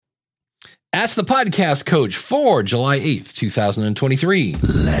Ask the Podcast Coach for July 8th, 2023.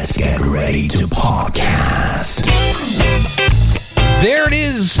 Let's get ready to podcast. There it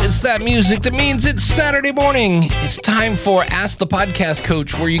is. It's that music that means it's Saturday morning. It's time for Ask the Podcast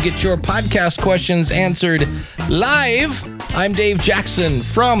Coach, where you get your podcast questions answered live. I'm Dave Jackson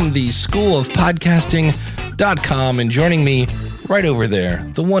from the School of Podcasting.com, and joining me right over there,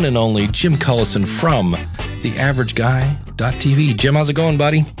 the one and only Jim Cullison from TheAverageGuy.tv. Jim, how's it going,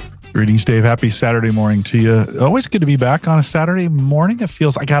 buddy? Greetings, Dave. Happy Saturday morning to you. Always good to be back on a Saturday morning. It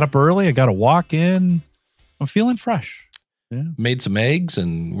feels I got up early. I got to walk in. I'm feeling fresh. Yeah. Made some eggs,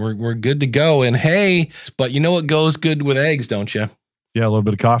 and we're good to go. And hey, but you know what goes good with eggs, don't you? Yeah, a little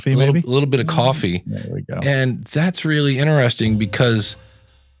bit of coffee, maybe? A little bit of coffee. There we go. And that's really interesting because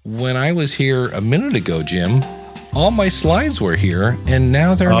when I was here a minute ago, Jim, all my slides were here, and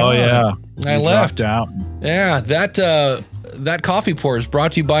now they're not. Oh, yeah. I left. Out. Yeah, that coffee pour is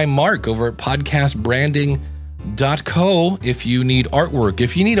brought to you by Mark over at podcastbranding.co. If you need artwork,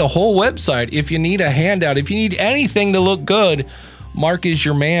 if you need a whole website, if you need a handout, if you need anything to look good, Mark is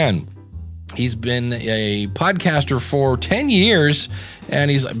your man. He's been a podcaster for 10 years, and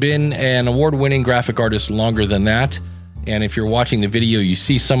he's been an award-winning graphic artist longer than that. And if you're watching the video, you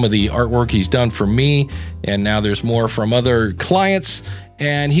see some of the artwork he's done for me, and now there's more from other clients.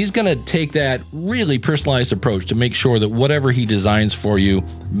 And he's going to take that really personalized approach to make sure that whatever he designs for you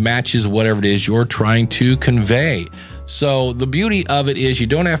matches whatever it is you're trying to convey. So the beauty of it is you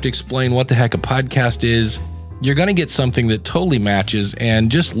don't have to explain what the heck a podcast is. You're going to get something that totally matches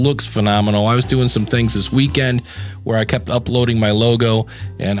and just looks phenomenal. I was doing some things this weekend where I kept uploading my logo,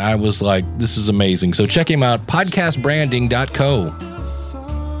 and I was like, this is amazing. So check him out, podcastbranding.co.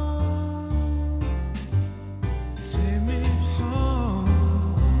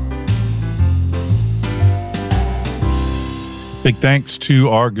 Big thanks to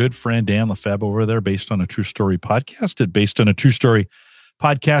our good friend Dan Lefebvre over there, Based on a True Story podcast at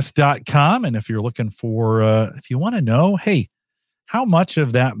basedonatruestorypodcast.com. And if you're looking for, if you want to know, hey, how much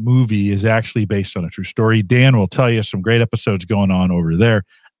of that movie is actually based on a true story, Dan will tell you some great episodes going on over there.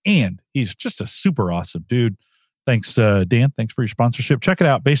 And he's just a super awesome dude. Thanks, Dan. Thanks for your sponsorship. Check it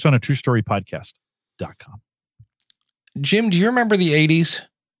out, basedonatruestorypodcast.com. Jim, do you remember the 80s?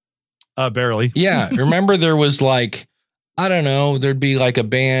 Barely. Yeah. Remember there was like, I don't know, there'd be like a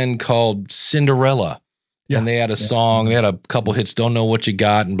band called Cinderella, and they had a song, they had a couple hits, Don't Know What You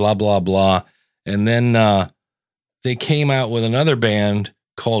Got, and blah, blah, blah. And then they came out with another band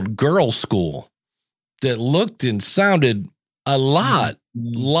called Girl School that looked and sounded a lot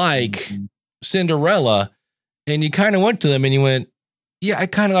like Cinderella. And you kind of went to them and you went, yeah, I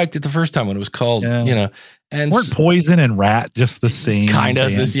kind of liked it the first time when it was called, you know. And weren't Poison and Rat just the same? Kind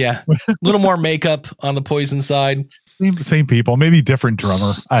of, a little more makeup on the Poison side. Same people, maybe different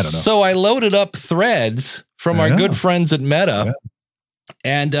drummer. I don't know. So I loaded up Threads from our good friends at Meta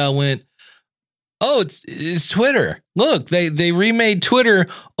and went, oh, it's Twitter. Look, they remade Twitter,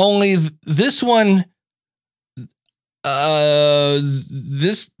 only this one, they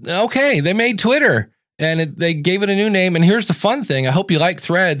made Twitter. And they gave it a new name. And here's the fun thing. I hope you like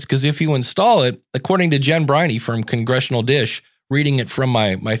Threads, because if you install it, according to Jen Briney from Congressional Dish, reading it from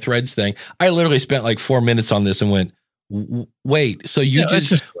my Threads thing, I literally spent like 4 minutes on this and went, wait, so you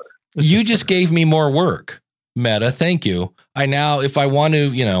just gave me more work, Meta. Thank you. I now, if I want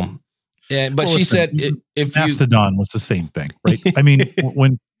to, you know, but she said, if Mastodon was the same thing, right? I mean,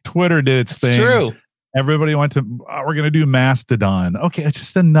 when Twitter did its thing, true. Everybody went to, we're going to do Mastodon. Okay. It's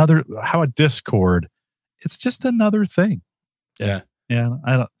just another, how a Discord, it's just another thing. Yeah. Yeah.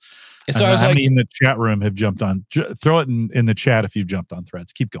 I don't. So I was like, in the chat room have jumped on. Throw it in the chat if you've jumped on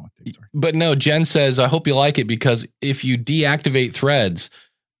Threads. Keep going. Sorry. But no, Jen says, I hope you like it, because if you deactivate Threads,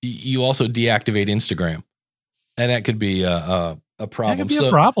 you also deactivate Instagram, and that could be a problem. That could be a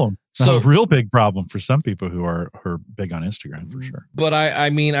problem. So a real big problem for some people who are big on Instagram, for sure. But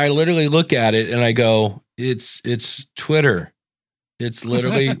I mean, I literally look at it and I go, it's Twitter. It's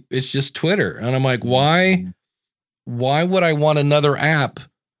literally, it's just Twitter. And I'm like, why would I want another app?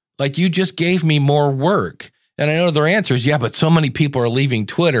 Like, you just gave me more work. And I know their answer is, yeah, but so many people are leaving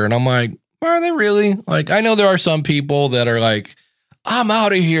Twitter. And I'm like, are they really? Like, I know there are some people that are like, I'm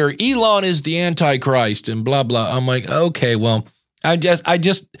out of here. Elon is the Antichrist and blah, blah. I'm like, okay, well, I just,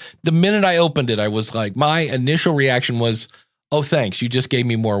 the minute I opened it, I was like, my initial reaction was, oh, thanks. You just gave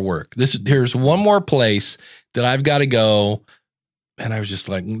me more work. Here's one more place that I've got to go. And I was just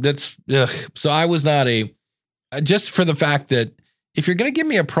like, that's, ugh. So I was not just for the fact that if you're going to give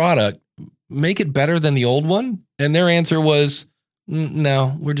me a product, make it better than the old one. And their answer was,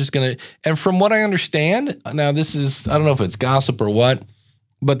 no, we're just going to, and from what I understand, now this is, I don't know if it's gossip or what,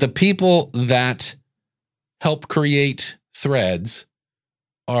 But the people that help create Threads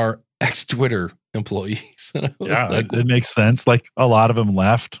are ex-Twitter employees. Yeah, it makes sense. Like a lot of them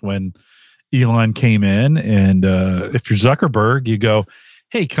left when Elon came in, and if you're Zuckerberg, you go,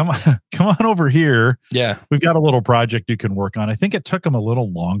 "Hey, come on over here. Yeah, we've got a little project you can work on." I think it took them a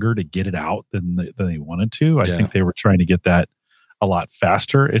little longer to get it out than they wanted to. I think they were trying to get that a lot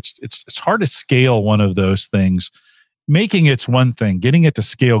faster. It's hard to scale one of those things. Making it's one thing, getting it to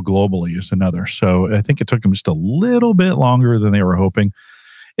scale globally is another. So I think it took them just a little bit longer than they were hoping.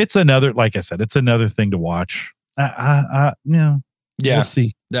 It's another, like I said, it's another thing to watch. We'll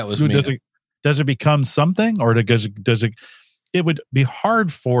see. That was me. Does it become something, or does it? It would be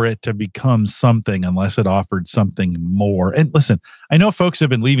hard for it to become something unless it offered something more. And listen, I know folks have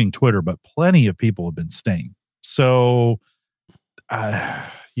been leaving Twitter, but plenty of people have been staying. So,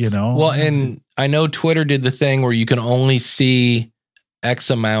 Well, and I know Twitter did the thing where you can only see X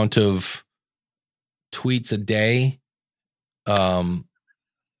amount of tweets a day,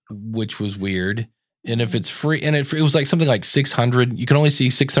 which was weird. And if it's free, and it was like something like 600, you can only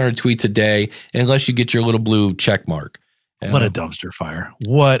see 600 tweets a day unless you get your little blue check mark. And what a dumpster fire.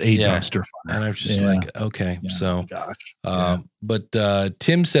 What a dumpster fire. And I was just like, okay. Yeah. So, gosh. But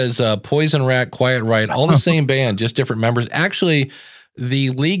Tim says, Poison Rat, Quiet Riot, all the same band, just different members. Actually, the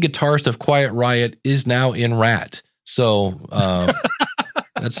lead guitarist of Quiet Riot is now in Rat. So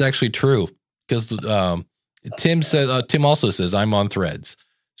that's actually true. Because Tim also says, I'm on Threads.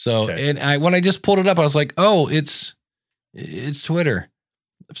 So, and when I just pulled it up, I was like, oh, it's Twitter.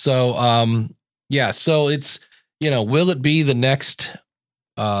 So, so it's, will it be the next,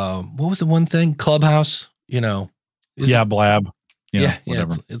 what was the one thing? Clubhouse, Blab.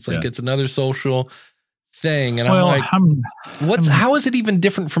 Whatever. It's like, it's another social thing. And I'm like, how is it even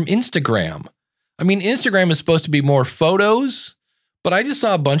different from Instagram? I mean, Instagram is supposed to be more photos, but I just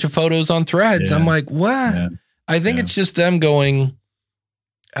saw a bunch of photos on Threads. Yeah. I'm like, what? Yeah. I think it's just them going,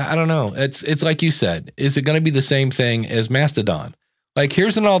 I don't know. It's like you said, is it going to be the same thing as Mastodon? Like,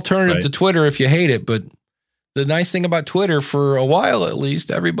 here's an alternative to Twitter if you hate it, but the nice thing about Twitter, for a while at least,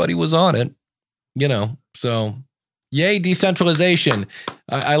 everybody was on it, so yay, decentralization.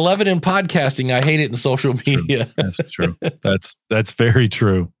 I love it in podcasting. I hate it in social media. That's true. That's very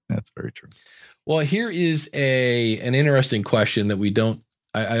true. That's very true. Well, here is an interesting question that we don't,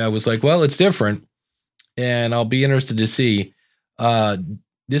 I was like, well, it's different, and I'll be interested to see.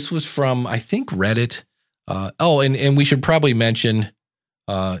 This was from, I think, Reddit. And we should probably mention,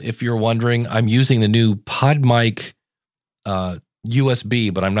 if you're wondering, I'm using the new PodMic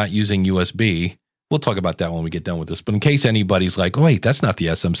USB, but I'm not using USB. We'll talk about that when we get done with this. But in case anybody's like, oh, wait, that's not the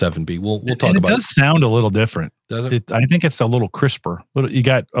SM7B, we'll talk about it. It does sound a little different. Does it? I think it's a little crisper. You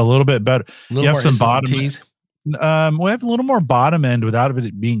got a little bit better. You have some bottom. We have a little more bottom end without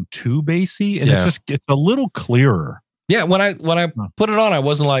it being too bassy, and it's a little clearer. Yeah, when I put it on, I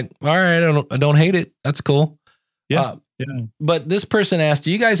wasn't like, all right, I don't hate it. That's cool. Yeah. But this person asked,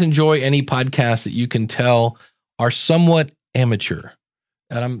 do you guys enjoy any podcasts that you can tell are somewhat amateur?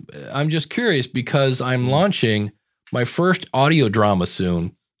 And I'm just curious because I'm launching my first audio drama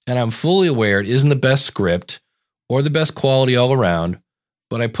soon, and I'm fully aware it isn't the best script or the best quality all around,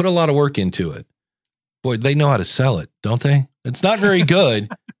 but I put a lot of work into it. Boy, they know how to sell it, don't they? It's not very good,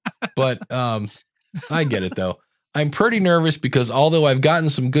 but I get it though. I'm pretty nervous because although I've gotten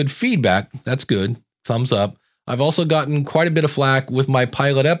some good feedback, that's good, thumbs up, I've also gotten quite a bit of flack with my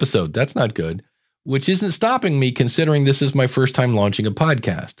pilot episode. That's not good, which isn't stopping me considering this is my first time launching a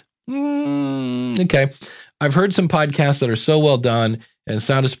podcast. Okay. I've heard some podcasts that are so well done and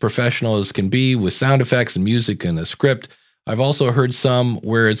sound as professional as can be with sound effects and music and a script. I've also heard some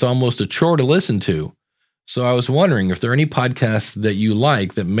where it's almost a chore to listen to. So I was wondering if there are any podcasts that you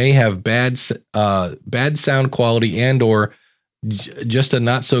like that may have bad sound quality and or just a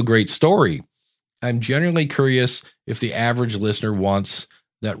not so great story. I'm generally curious if the average listener wants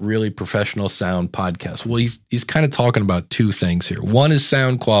that really professional sound podcast. Well, he's kind of talking about two things here. One is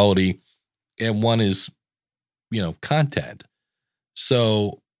sound quality and one is, content.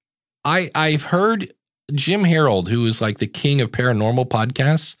 So I've heard Jim Harold, who is like the king of paranormal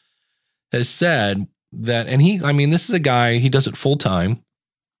podcasts, has said that, and this is a guy, he does it full time.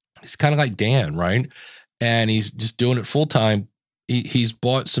 He's kind of like Dan, right? And he's just doing it full time. He's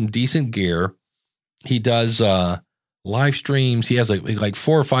bought some decent gear. He does live streams. He has like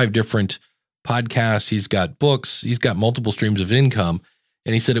 4 or 5 different podcasts. He's got books. He's got multiple streams of income.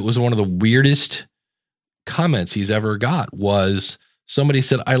 And he said it was one of the weirdest comments he's ever got was somebody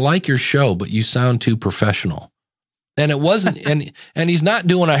said, I like your show, but you sound too professional. And it wasn't, and he's not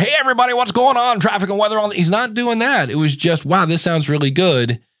doing a, hey, everybody, what's going on? Traffic and weather. He's not doing that. It was just, wow, this sounds really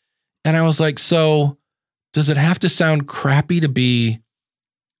good. And I was like, so does it have to sound crappy to be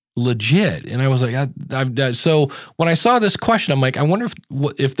legit? And I was like, so when I saw this question, I'm like, I wonder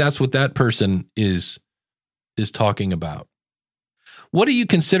if that's what that person is talking about. What do you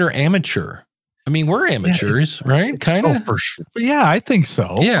consider amateur? I mean, we're amateurs, right? Kind of. For sure. Yeah, I think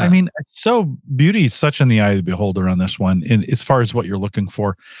so. Yeah. I mean, beauty is such in the eye of the beholder on this one. And as far as what you're looking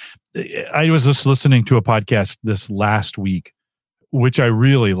for, I was just listening to a podcast this last week, which I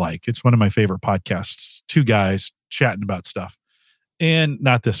really like. It's one of my favorite podcasts. Two guys chatting about stuff, and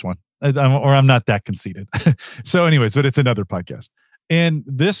not this one. I'm not that conceited. So anyways, but it's another podcast. And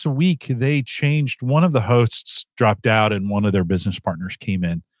this week they changed. One of the hosts dropped out and one of their business partners came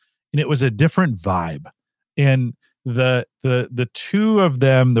in. And it was a different vibe. And the two of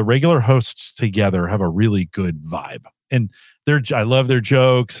them, the regular hosts together, have a really good vibe. And I love their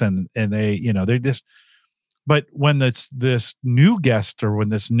jokes and they, they're just, but when this new guest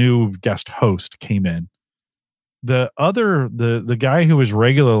host came in, the guy who was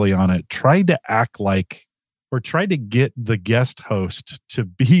regularly on it tried to act like, or tried to get the guest host to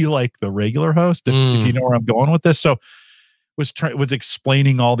be like the regular host, if you know where I'm going with this. So was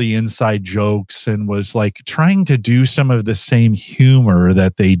explaining all the inside jokes and was like trying to do some of the same humor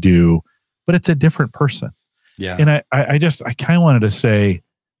that they do, but it's a different person. Yeah. And I kind of wanted to say,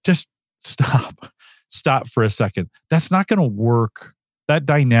 just stop for a second. That's not going to work. That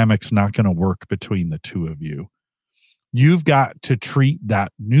dynamic's not going to work between the two of you. You've got to treat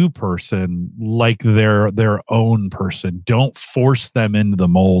that new person like they're their own person. Don't force them into the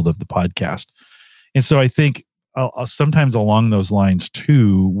mold of the podcast. And so I think sometimes along those lines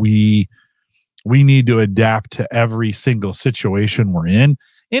too, we need to adapt to every single situation we're in.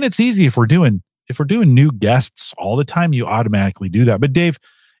 And it's easy if we're doing new guests all the time, you automatically do that. But Dave,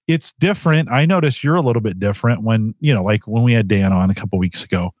 it's different. I notice you're a little bit different when, like when we had Dan on a couple weeks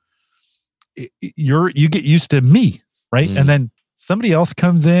ago, you get used to me, right? And then somebody else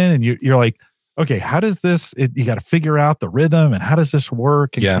comes in and you're like, okay, how does this, you got to figure out the rhythm and how does this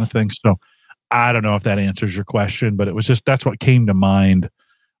work and kind of thing. So I don't know if that answers your question, but it was just, that's what came to mind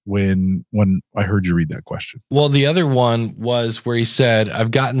when I heard you read that question. Well, the other one was where he said,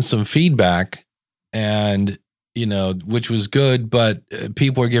 I've gotten some feedback and, which was good, but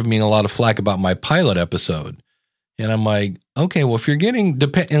people are giving me a lot of flack about my pilot episode. And I'm like, okay, well, if you're getting,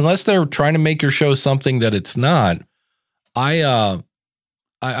 unless they're trying to make your show something that it's not,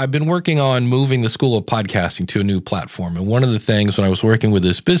 I've been working on moving the School of Podcasting to a new platform. And one of the things when I was working with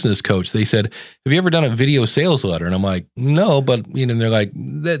this business coach, they said, have you ever done a video sales letter? And I'm like, no, but they're like,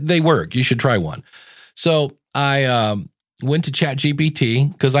 they work. You should try one. So I went to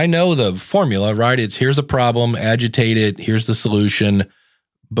ChatGPT because I know the formula, right? It's here's a problem, agitate it. Here's the solution,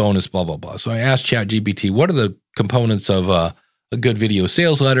 bonus, blah, blah, blah. So I asked ChatGPT, what are the components of a good video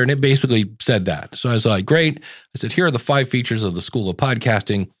sales letter? And it basically said that. So I was like, great. I said, here are the 5 features of the School of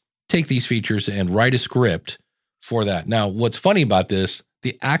Podcasting. Take these features and write a script for that. Now, what's funny about this,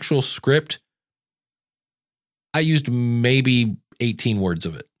 the actual script, I used maybe 18 words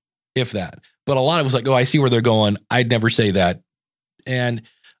of it, if that. But a lot of it was like, oh, I see where they're going. I'd never say that. And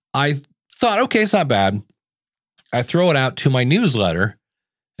I thought, okay, it's not bad. I throw it out to my newsletter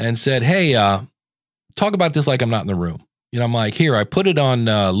and said, hey, talk about this like I'm not in the room. I'm like, here, I put it on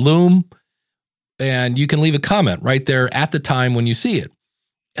Loom, and you can leave a comment right there at the time when you see it.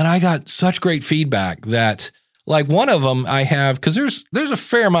 And I got such great feedback that, like, one of them I have, because there's a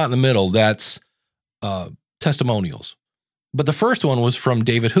fair amount in the middle that's testimonials. But the first one was from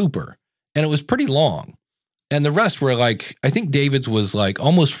David Hooper, and it was pretty long. And the rest were like, I think David's was like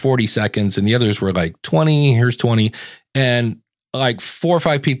almost 40 seconds, and the others were like 20, here's 20. And like 4 or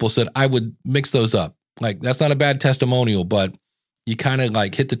 5 people said, I would mix those up. Like, that's not a bad testimonial, but you kind of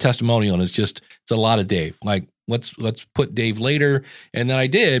like hit the testimonial and it's a lot of Dave. Like, let's put Dave later. And then I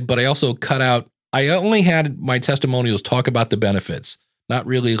did, but I also cut out, I only had my testimonials talk about the benefits, not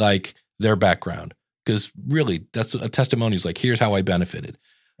really like their background. Because really, that's a testimonial is like, here's how I benefited.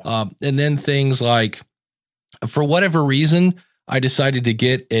 And then things like, for whatever reason, I decided to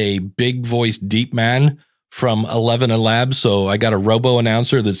get a big voice deep man from 11 Labs. So I got a robo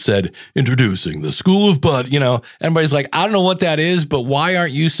announcer that said, introducing the School of Bud, everybody's like, I don't know what that is, but why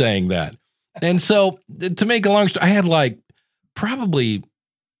aren't you saying that? And so to make a long story, I had like probably,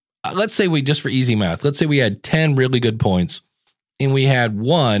 let's say just for easy math, let's say we had 10 really good points and we had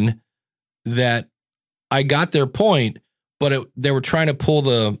one that I got their point, but they were trying to pull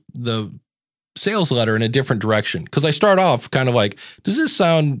the sales letter in a different direction. Cause I start off kind of like, does this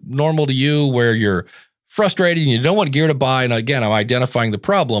sound normal to you where you're frustrated and you don't want gear to buy. And again, I'm identifying the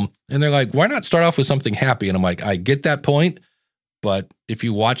problem. And they're like, why not start off with something happy? And I'm like, I get that point. But if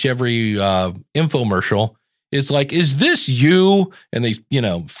you watch every infomercial, it's like, is this you? And they,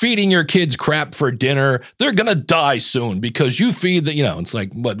 feeding your kids crap for dinner. They're going to die soon because you feed the, it's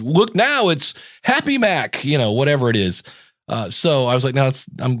like, but look now, it's Happy Mac, whatever it is. So I was like, no,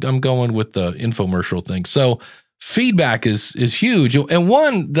 I'm going with the infomercial thing. So feedback is huge. And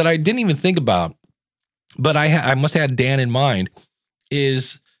one that I didn't even think about, but I must have had Dan in mind,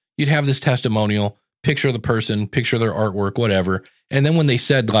 is you'd have this testimonial, picture of the person, picture of their artwork, whatever. And then when they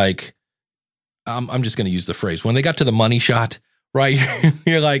said like, I'm just going to use the phrase, when they got to the money shot, right?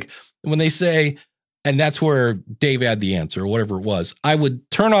 You're like, when they say, and that's where Dave had the answer or whatever it was, I would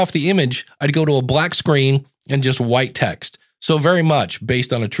turn off the image. I'd go to a black screen and just white text. So very much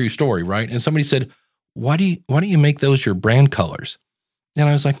based on a true story, right? And somebody said, why don't you make those your brand colors? And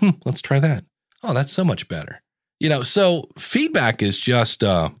I was like, let's try that. Oh, that's so much better. So feedback is just,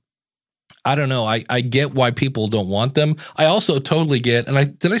 I don't know. I get why people don't want them. I also totally get,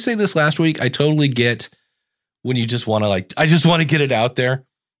 and did I say this last week? I totally get when you just want to I just want to get it out there.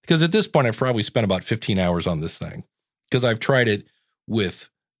 Because at this point, I've probably spent about 15 hours on this thing. Because I've tried it with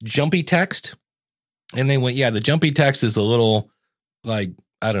jumpy text. And they went, the jumpy text is a little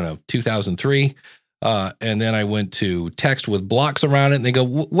 2003. And then I went to text with blocks around it. And they go,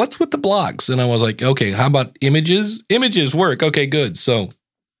 what's with the blocks? And I was like, okay, how about images? Images work. Okay, good. So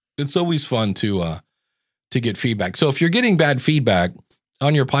it's always fun to get feedback. So if you're getting bad feedback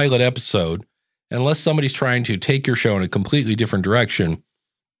on your pilot episode, unless somebody's trying to take your show in a completely different direction,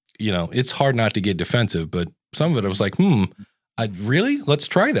 it's hard not to get defensive. But some of it I was like, let's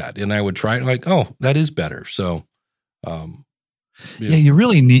try that. And I would try it like, oh, that is better. So, you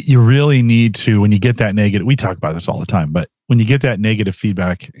really need to, when you get that negative, we talk about this all the time, but when you get that negative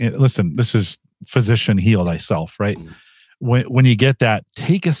feedback, listen, this is physician heal thyself, right? When you get that,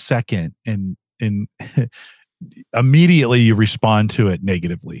 take a second and immediately you respond to it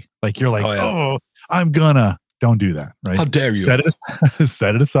negatively. Like you're like, don't do that. Right. How dare you? Set it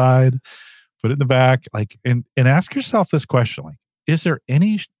aside, put it in the back, and ask yourself this question, is there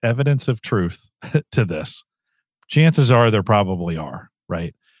any evidence of truth to this? Chances are there probably are,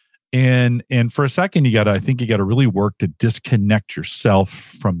 right? And for a second, I think you got to really work to disconnect yourself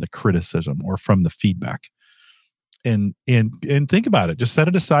from the criticism or from the feedback. And think about it. Just set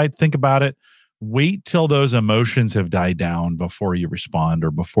it aside, think about it. Wait till those emotions have died down before you respond or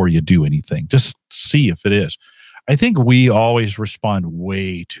before you do anything. Just see if it is. I think we always respond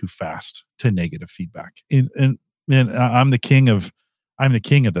way too fast to negative feedback. And I'm the king of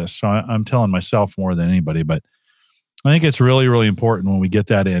this. So I'm telling myself more than anybody, but I think it's really, really important when we get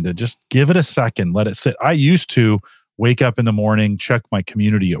that in to just give it a second, let it sit. I used to wake up in the morning, check my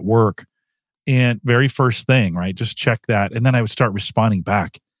community at work, and very first thing, right, just check that. And then I would start responding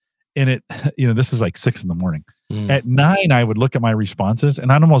back. And this is like 6 a.m. At 9, I would look at my responses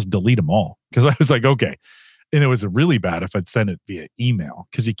and I'd almost delete them all because I was like, okay. And it was really bad if I'd send it via email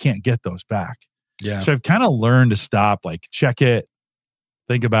because you can't get those back. Yeah. So I've kind of learned to stop, check it,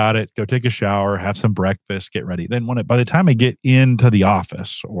 think about it, go take a shower, have some breakfast, get ready. Then by the time I get into the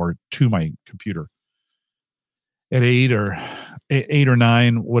office or to my computer at 8 or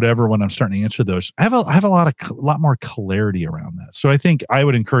 9, whatever, when I'm starting to answer those, I have a lot more clarity around that. So I think I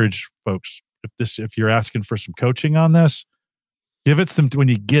would encourage folks, if you're asking for some coaching on this, when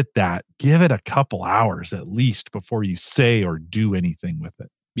you get that, give it a couple hours at least before you say or do anything with it.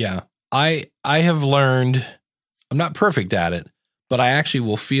 Yeah. I have learned, I'm not perfect at it, but I actually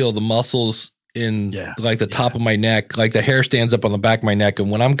will feel the muscles in the top of my neck, like the hair stands up on the back of my neck.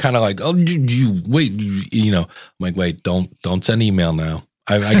 And when I'm kind of like, oh, I'm like, wait, don't send email now.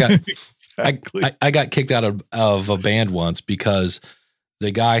 I got, exactly. I got kicked out of a band once because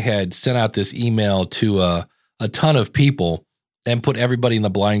the guy had sent out this email to a ton of people and put everybody in the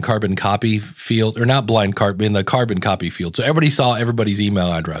blind carbon copy field, or not blind carbon, in the carbon copy field. So everybody saw everybody's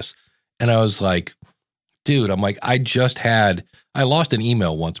email address. And I was like, dude, I lost an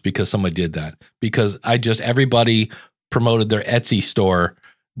email once because somebody did that, because everybody promoted their Etsy store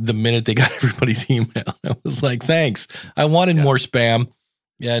the minute they got everybody's email. I was like, thanks. I wanted more spam.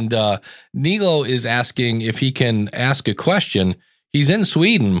 And Nilo is asking if he can ask a question. He's in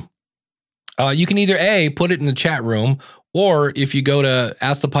Sweden. You can either put it in the chat room, or if you go to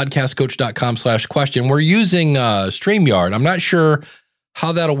askthepodcastcoach.com/question, we're using StreamYard. I'm not sure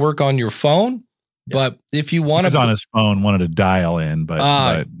how that'll work on your phone. But if you want to, on his phone, wanted to dial in,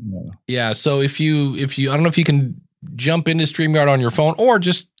 but yeah. So if you, I don't know if you can jump into StreamYard on your phone or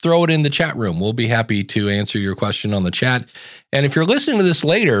just throw it in the chat room. We'll be happy to answer your question on the chat. And if you're listening to this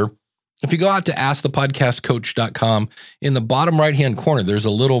later, if you go out to askthepodcastcoach.com, in the bottom right-hand corner, there's a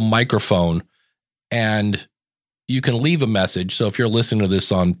little microphone, and you can leave a message. So if you're listening to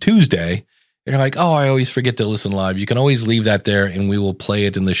this on Tuesday, and you're like, oh, I always forget to listen live, you can always leave that there, and we will play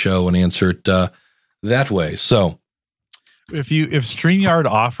it in the show and answer it that way. So if StreamYard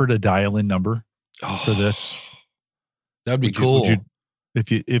offered a dial-in number for this, that would be cool. If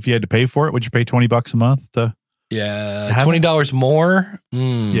you had to pay for it, would you pay $20 a month? Yeah, $20 more.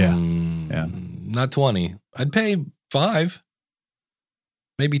 Yeah, not 20. I'd pay $5,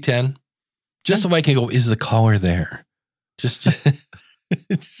 maybe 10, just so I can go. Is the caller there? Just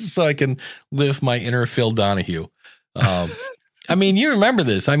so I can lift my inner Phil Donahue. I mean, you remember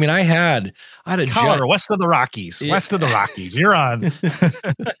this. I mean, I had a caller west of the Rockies. Yeah. West of the Rockies. You're on.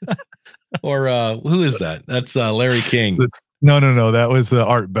 Or who is that? That's Larry King. No. That was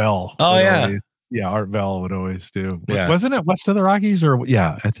Art Bell. Oh, yeah. Yeah, Art Bell would always do. Yeah. Wasn't it west of the Rockies? Or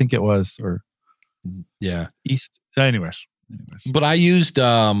yeah, I think it was. Or yeah, east. Anyways. But I used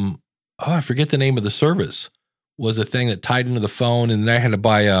I forget the name of the service. Was a thing that tied into the phone, and then I had to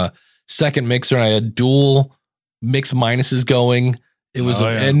buy a second mixer, and I had dual mix minuses going. It was,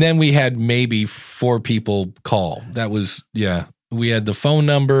 and then we had maybe 4 people call. That was we had the phone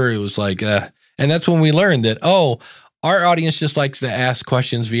number. It was like, and that's when we learned that our audience just likes to ask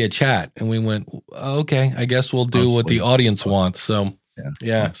questions via chat. And we went, okay, I guess we'll do what the audience wants. So,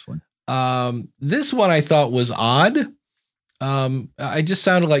 yeah. This one I thought was odd. I just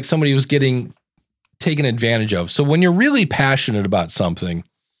sounded like somebody was getting taken advantage of. So when you're really passionate about something,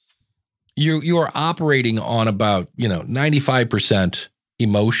 you are operating on about, 95%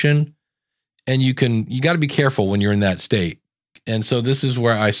 emotion, and you got to be careful when you're in that state. And so this is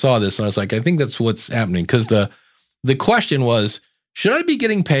where I saw this, and I was like, I think that's what's happening. Because the question was, should I be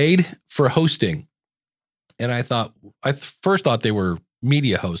getting paid for hosting? And I first thought they were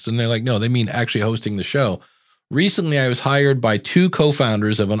media hosts, and they're like, no, they mean actually hosting the show. Recently, I was hired by 2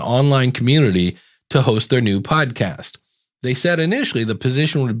 co-founders of an online community to host their new podcast. They said initially the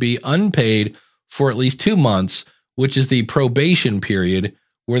position would be unpaid for at least 2 months, which is the probation period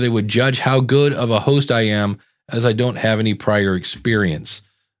where they would judge how good of a host I am, as I don't have any prior experience.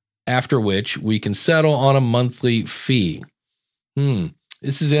 After which we can settle on a monthly fee.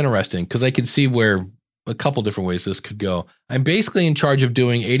 This is interesting because I can see where a couple different ways this could go. I'm basically in charge of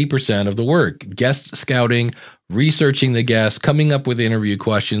doing 80% of the work: guest scouting, researching the guests, coming up with interview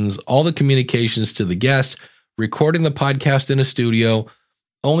questions, all the communications to the guests, recording the podcast in a studio.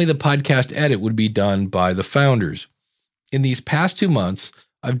 Only the podcast edit would be done by the founders. In these past 2 months,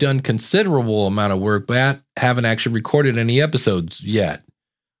 I've done considerable amount of work, but haven't actually recorded any episodes yet.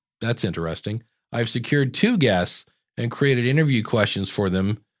 That's interesting. I've secured 2 guests and created interview questions for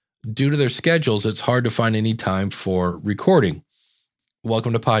them. Due to their schedules, it's hard to find any time for recording.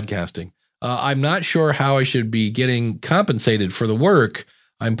 Welcome to podcasting. I'm not sure how I should be getting compensated for the work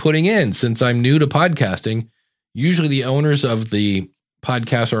I'm putting in since I'm new to podcasting. Usually the owners of the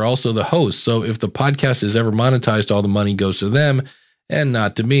podcast are also the hosts. So if the podcast is ever monetized, all the money goes to them and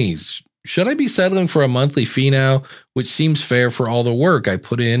not to me. Should I be settling for a monthly fee now, which seems fair for all the work I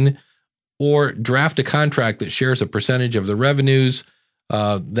put in, or draft a contract that shares a percentage of the revenues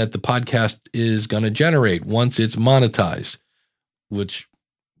that the podcast is going to generate once it's monetized? Which,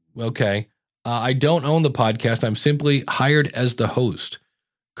 okay. I don't own the podcast. I'm simply hired as the host.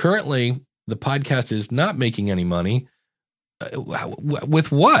 Currently, the podcast is not making any money.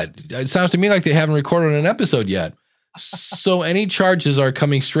 With what? It sounds to me like they haven't recorded an episode yet. So any charges are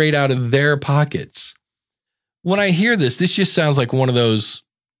coming straight out of their pockets. When I hear this just sounds like one of those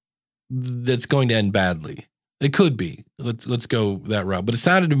that's going to end badly. It could be. Let's go that route. But it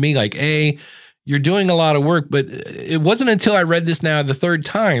sounded to me like, you're doing a lot of work, but it wasn't until I read this now the 3rd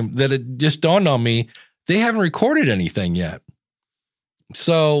time that it just dawned on me they haven't recorded anything yet.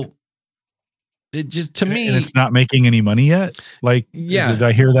 So it just, to me, and it's not making any money yet. Like, did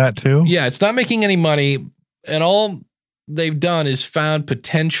I hear that too? Yeah, it's not making any money, and all they've done is found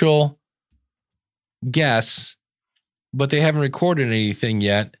potential guests, but they haven't recorded anything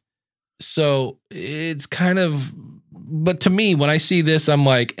yet. So it's kind of, but to me, when I see this, I'm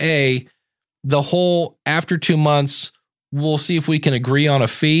like, the whole after 2 months, we'll see if we can agree on a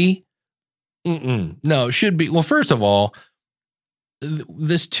fee. No, it should be. Well, first of all,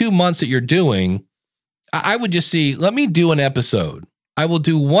 this 2 months that you're doing, I would just see, let me do an episode. I will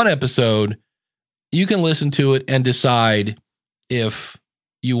do one episode. You can listen to it and decide if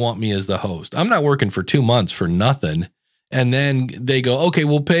you want me as the host. I'm not working for 2 months for nothing. And then they go, okay,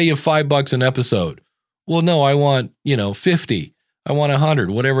 we'll pay you $5 an episode. Well, no, I want, 50. I want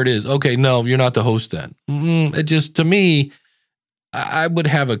 100, whatever it is. Okay, no, you're not the host then. It just, to me, I would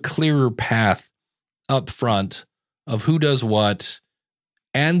have a clearer path up front of who does what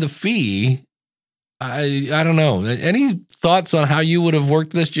and the fee. I don't know. Any thoughts on how you would have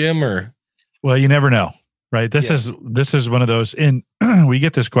worked this, Jim? Or well, you never know, right? This is one of those. And we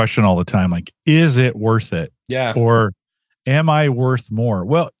get this question all the time, like, is it worth it? Yeah. Or am I worth more?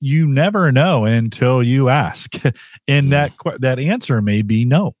 Well, you never know until you ask, and that answer may be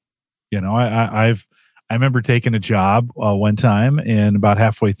no. I remember taking a job one time, and about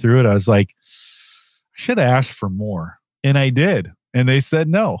halfway through it, I was like, I should have asked for more, and I did, and they said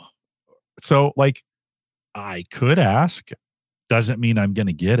no. So, like, I could ask, doesn't mean I'm going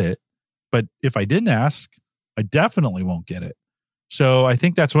to get it, but if I didn't ask, I definitely won't get it. So I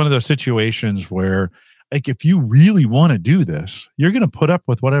think that's one of those situations where, like, if you really want to do this, you're going to put up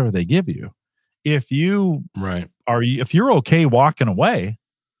with whatever they give you. If you're okay walking away,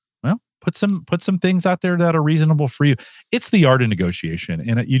 well, put some things out there that are reasonable for you. It's the art of negotiation,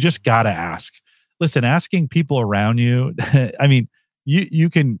 and you just got to ask. Listen, asking people around you, I mean, you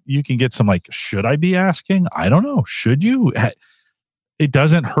can get some, like, should I be asking? I don't know. Should you? It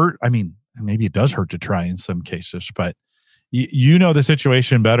doesn't hurt. I mean, maybe it does hurt to try in some cases, but you know the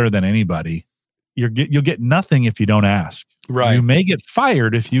situation better than anybody. You'll get nothing if you don't ask. Right. You may get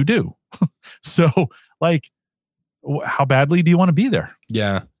fired if you do. So, like, how badly do you want to be there?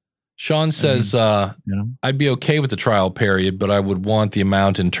 Yeah. Sean says, I'd be okay with the trial period, but I would want the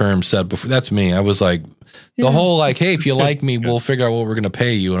amount and terms set before. That's me. I was like, the whole, like, hey, if you like me, we'll figure out what we're going to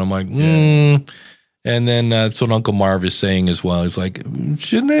pay you. And I'm like, And then that's what Uncle Marv is saying as well. He's like,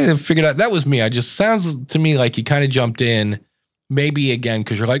 shouldn't they have figured out? That was me. I just sounds to me like you kind of jumped in, maybe again,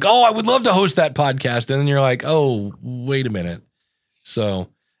 because you're like, oh, I would love to host that podcast. And then you're like, oh, wait a minute. So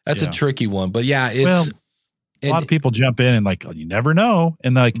that's a tricky one. But yeah, it's a lot of people jump in and, like, you never know.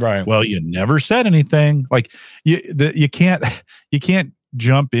 And, like, right. Well, you never said anything. Like, you can't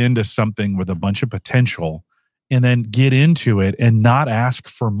jump into something with a bunch of potential and then get into it and not ask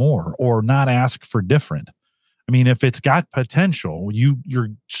for more or not ask for different. I mean, if it's got potential, you're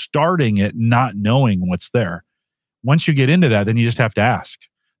starting it not knowing what's there. Once you get into that, then you just have to ask.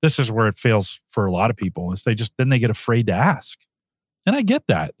 This is where it fails for a lot of people, is they get afraid to ask. And I get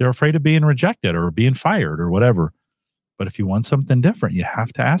that. They're afraid of being rejected or being fired or whatever. But if you want something different, you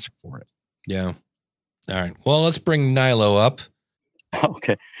have to ask for it. Yeah. All right. Well, let's bring Nilo up.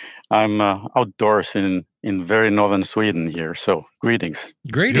 Okay. I'm outdoors in very northern Sweden here. So greetings.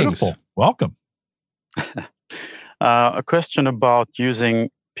 Beautiful. Welcome. A question about using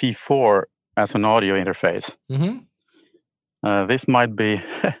P4 as an audio interface. Mm-hmm. This might be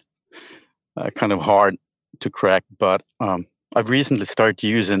kind of hard to crack, but I've recently started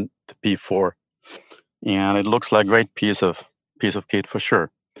using the P4, and it looks like a great piece of kit for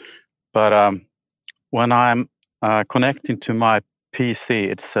sure. But when I'm connecting to my PC,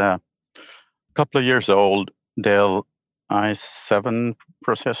 it's a couple of years old, Dell i7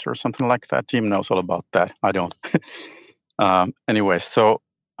 processor or something like that. Jim knows all about that. I don't. Anyway, so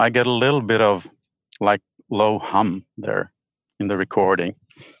I get a little bit of, like, low hum there in the recording,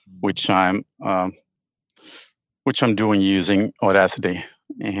 which I'm doing using Audacity,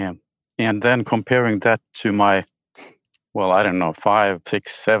 and then comparing that to my, well, I don't know, 5,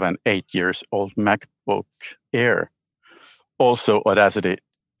 6, 7, 8 years old MacBook Air, also Audacity,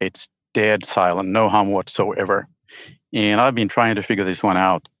 it's dead silent, no hum whatsoever. And I've been trying to figure this one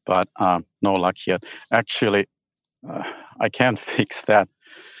out, but no luck yet. Actually, I can't fix that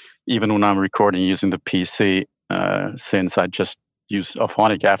even when I'm recording using the PC, since I just use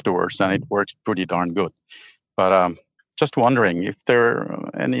Auphonic afterwards, and it works pretty darn good. But just wondering if there are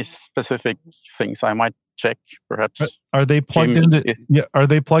any specific things I might check, perhaps. Are they plugged into? Are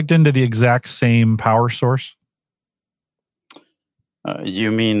they plugged into the exact same power source?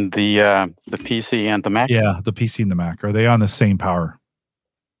 You mean the PC and the Mac? Yeah, the PC and the Mac. Are they on the same power?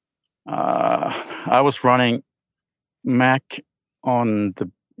 I was running Mac on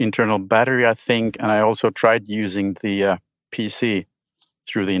the internal battery, I think, and I also tried using the PC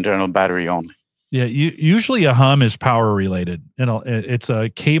through the internal battery only. Yeah, usually a hum is power related. It's a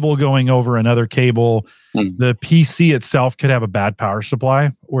cable going over another cable. The PC itself could have a bad power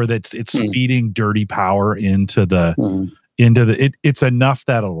supply, or it's feeding dirty power into the it's enough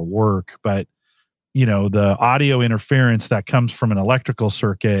that it'll work, but the audio interference that comes from an electrical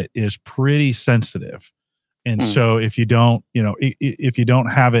circuit is pretty sensitive. And so if you don't, if you don't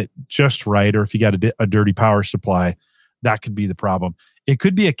have it just right, or if you got a dirty power supply, that could be the problem. It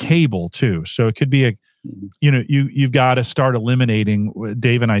could be a cable too. So it could be you've got to start eliminating.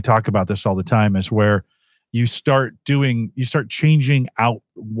 Dave and I talk about this all the time, is where you start changing out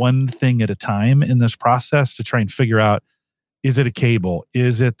one thing at a time in this process to try and figure out, Is it a cable?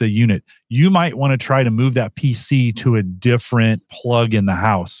 Is it the unit? You might want to try to move that PC to a different plug in the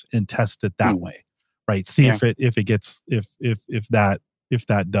house and test it that way, right? See if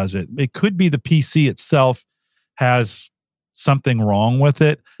that does it. It could be the PC itself has something wrong with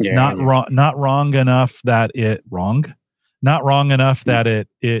it. Not wrong enough that it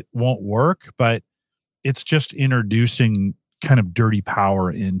won't work, but it's just introducing kind of dirty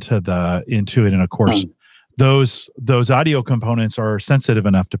power into it. And of course, those audio components are sensitive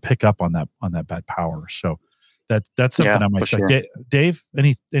enough to pick up on that bad power. So that's something I might check. Sure. Dave,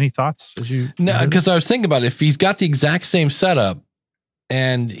 any thoughts as you? No, because I was thinking about it. If he's got the exact same setup,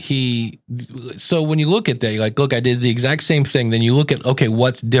 and so when you look at that, you're like, look, I did the exact same thing. Then you look at, okay,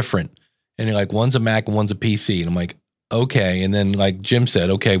 what's different? And you're like, one's a Mac and one's a PC. And I'm like, okay. And then like Jim said,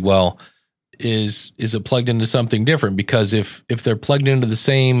 okay, well, is it plugged into something different? Because if they're plugged into the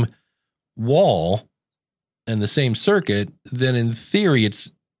same wall and the same circuit, then in theory it's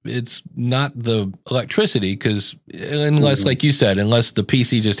not the electricity, because unless, like you said, unless the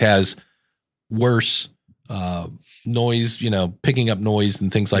PC just has worse noise, picking up noise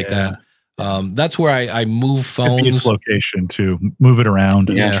and things like that. That's where I move phones. Its location to move it around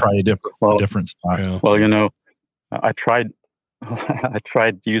and try a different spot. Yeah. Well, I tried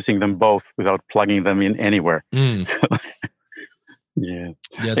using them both without plugging them in anywhere. So, so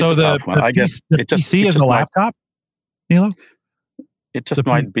the PC is a laptop, Nilo? It just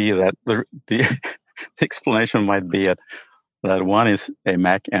might be that the explanation might be that one is a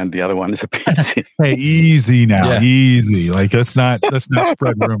Mac and the other one is a PC. Hey, easy now, easy. Like let's not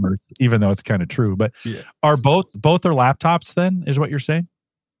spread rumors, even though it's kind of true. But are both are laptops then? Is what you're saying?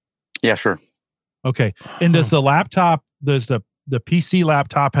 Yeah, sure. Okay. And does the PC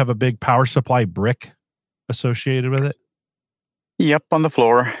laptop have a big power supply brick associated with it? Yep, on the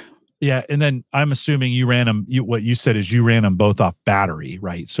floor. Yeah, and then I'm assuming you ran them. What you said is you ran them both off battery,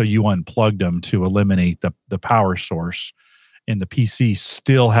 right? So you unplugged them to eliminate the power source, and the PC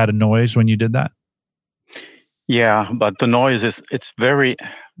still had a noise when you did that. Yeah, but the noise it's very.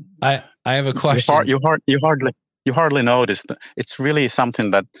 I have a question. You hardly notice. It's really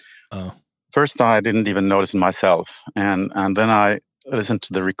something that. First, I didn't even notice it myself, and then I listened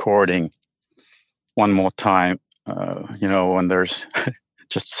to the recording one more time. When there's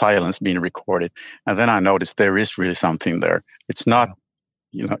just silence being recorded, and then I noticed there is really something there. It's not,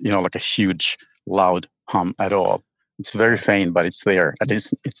 like a huge loud hum at all. It's very faint, but it's there.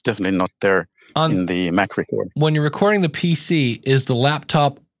 It's definitely not there in the Mac record. When you're recording the PC, is the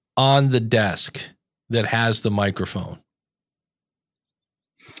laptop on the desk that has the microphone?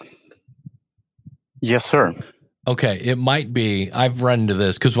 Yes, sir. Okay, it might be. I've run into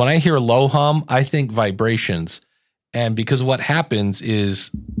this because when I hear low hum, I think vibrations. And because what happens is,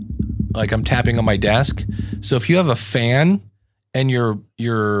 like, I'm tapping on my desk. So if you have a fan and your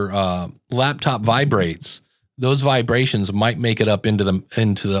laptop vibrates, those vibrations might make it up into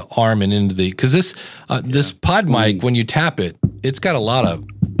the arm and into the, because this pod mic, when you tap it, it's got a lot of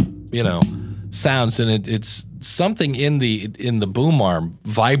sounds, and it's something in the boom arm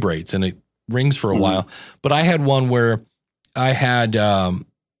vibrates and it rings for a while. But I had one where I had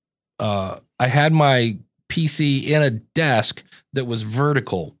my PC in a desk that was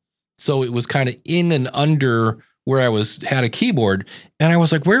vertical, so it was kind of in and under where I had a keyboard, and I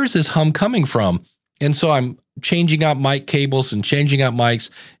was like, where is this hum coming from? And so I'm changing out mic cables and changing out mics,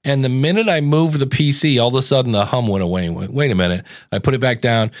 and the minute I moved the PC, all of a sudden the hum went away. Wait a minute. I put it back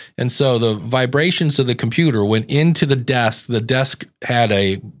down, and so the vibrations of the computer went into the desk. The desk had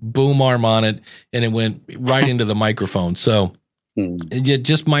a boom arm on it, and it went right into the microphone. So it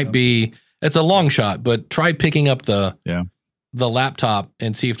just might be, it's a long shot, but try picking up the laptop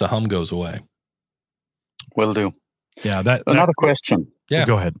and see if the hum goes away. Will do. Yeah. Another question. Yeah.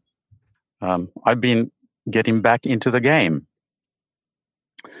 Go ahead. I've been getting back into the game,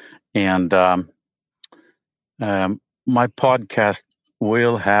 and my podcast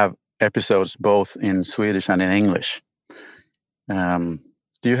will have episodes both in Swedish and in English. Do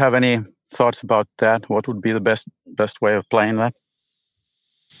you have any thoughts about that? What would be the best way of playing that?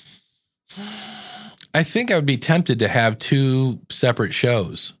 I think I would be tempted to have two separate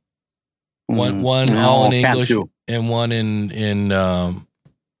shows. One all in English and one in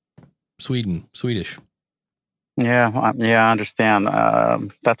Swedish. Yeah, I understand.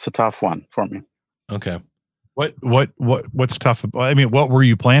 That's a tough one for me. Okay. What's tough? I mean, what were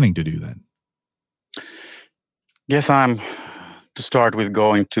you planning to do then? Yes, I'm to start with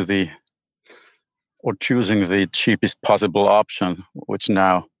going to choosing the cheapest possible option, which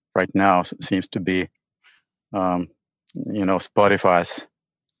right now seems to be, Spotify's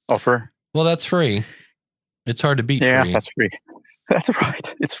offer. Well, that's free. It's hard to beat Yeah, free. that's free. That's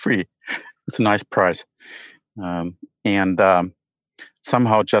right. It's free. It's a nice price. And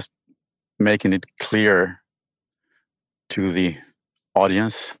somehow just making it clear to the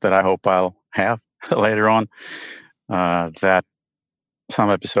audience that I hope I'll have later on, that some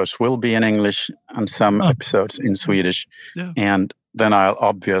episodes will be in English and some episodes in Swedish. Yeah. And then I'll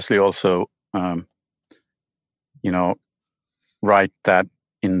obviously also, write that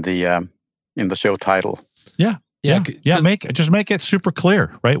in the show title. Yeah. Yeah. Make it super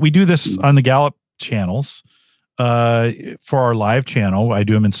clear, right? We do this on the Gallup channels. For our live channel, I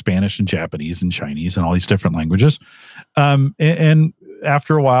do them in Spanish and Japanese and Chinese and all these different languages. And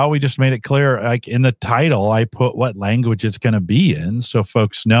after a while, we just made it clear, like in the title, I put what language it's going to be in, so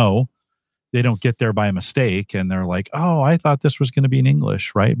folks know they don't get there by mistake and they're like, "Oh, I thought this was going to be in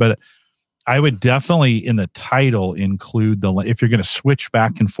English," right? But I would definitely in the title include if you're going to switch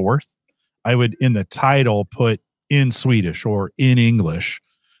back and forth, I would in the title put in Swedish or in English.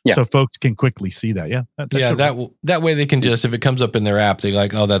 Yeah. So folks can quickly see that. Yeah. That way they can just, if it comes up in their app, they're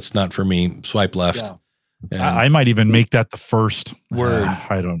like, "Oh, that's not for me." Swipe left. Yeah. I might even make that the first word.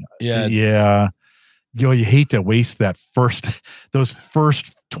 I don't know. Yeah. Yeah. You hate to waste those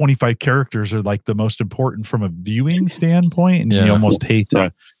first 25 characters are like the most important from a viewing standpoint. And you almost hate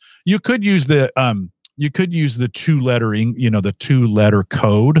to, you could use the 2-lettering, the 2-letter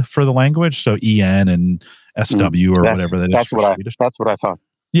code for the language. So EN and SW or whatever that is. That's what I thought.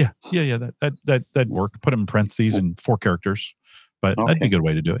 Yeah. That'd work. Put them in parentheses and 4 characters, but that'd be a good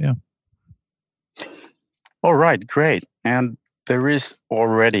way to do it. Yeah. All right, great. And there is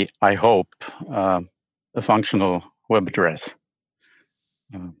already, I hope, a functional web address.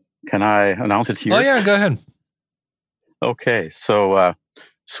 Can I announce it here? Oh, yeah, go ahead. Okay, so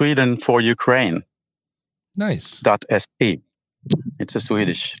Sweden for Ukraine. Nice. .se. It's a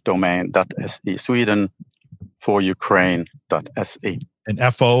Swedish domain, .se. Sweden for Ukraine.se. And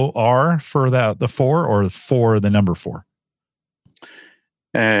FOR for the 4 or for the number 4?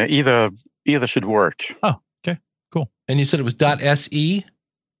 Either should work. Oh, okay, cool. And you said it was .se?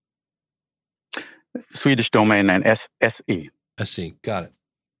 Swedish domain name SE. SE. Got it.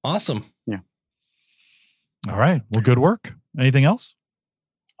 Awesome. Yeah. All right. Well, good work. Anything else?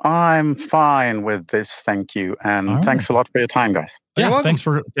 I'm fine with this. Thank you. And thanks a lot for your time, guys. Yeah. Thanks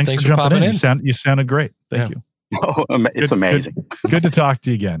for jumping in. You sounded great. Thank you. Oh, it's amazing. Good to talk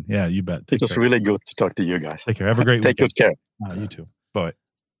to you again. Yeah, you bet. It was really good to talk to you guys. Take care. Have a great Take weekend. good care. You too. Bye.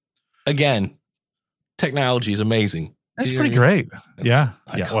 Again, technology is amazing. That's pretty great. Yeah.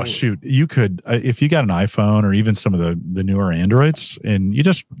 Well, shoot, you could, if you got an iPhone or even some of the newer Androids, and you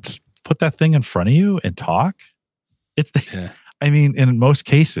just put that thing in front of you and talk. I mean, in most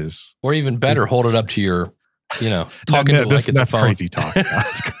cases, or even better, hold it up to your, talking to it like it's a phone. Crazy talk.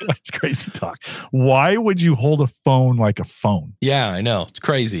 That's crazy talk. Why would you hold a phone like a phone? Yeah, I know. It's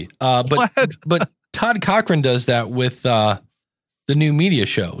crazy. But Todd Cochran does that with the New Media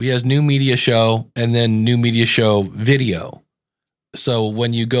Show. He has New Media Show and then New Media Show Video. So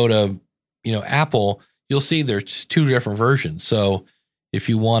when you go to, Apple, you'll see there's 2 different versions. So if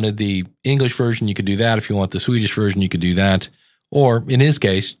you wanted the English version, you could do that. If you want the Swedish version, you could do that. Or in his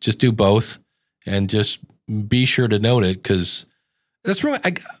case, just do both and just be sure to note it, because that's really,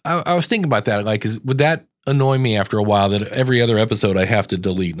 I was thinking about that. Like, would that annoy me after a while that every other episode I have to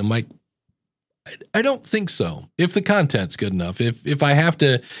delete? And I'm like, I don't think so. If the content's good enough, if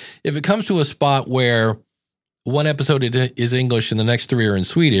it comes to a spot where one episode is English and the next 3 are in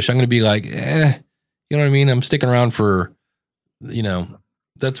Swedish, I'm going to be like, you know what I mean? I'm sticking around for,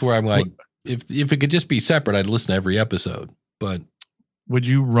 that's where I'm like, if it could just be separate, I'd listen to every episode. But would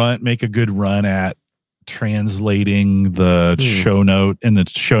you make a good run at translating the show note and the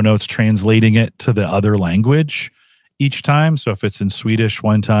show notes, translating it to the other language each time? So if it's in Swedish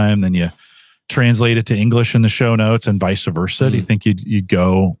one time, then you translate it to English in the show notes and vice versa. Do you think you'd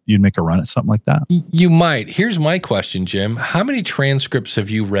make a run at something like that? You might. Here's my question, Jim. How many transcripts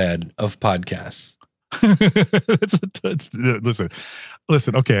have you read of podcasts?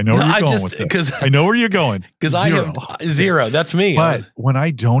 Listen. Okay, I know where you're going with this. I know where you're going. Because I have 0. That's me. But when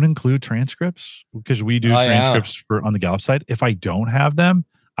I don't include transcripts, because we do transcripts on the Gallup side, if I don't have them,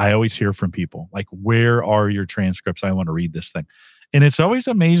 I always hear from people like, "Where are your transcripts? I want to read this thing." And it's always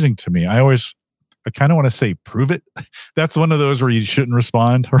amazing to me. I kind of want to say, prove it. That's one of those where you shouldn't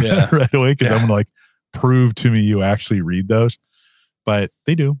respond right away, because I'm like, prove to me you actually read those. But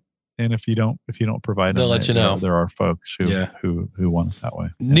they do. And if you don't provide they'll them, let you know. There are folks who want it that way.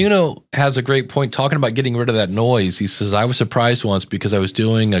 Nuno has a great point talking about getting rid of that noise. He says, I was surprised once because I was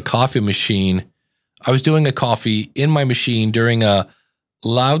doing a coffee in my machine during a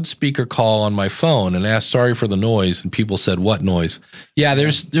loudspeaker call on my phone and asked sorry for the noise, and people said, "What noise?" Yeah,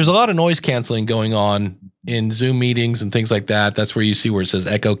 there's a lot of noise canceling going on in Zoom meetings and things like that. That's where you see where it says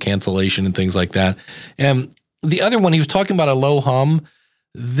echo cancellation and things like that. And the other one, he was talking about a low hum.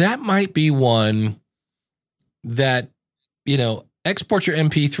 That might be one that, export your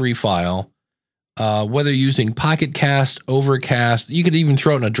MP3 file, whether using Pocket Cast, Overcast, you could even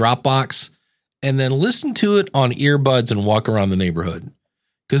throw it in a Dropbox and then listen to it on earbuds and walk around the neighborhood.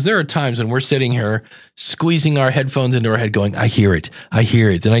 Because there are times when we're sitting here squeezing our headphones into our head going, I hear it.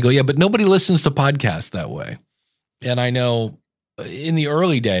 And I go, yeah, but nobody listens to podcasts that way. And I know in the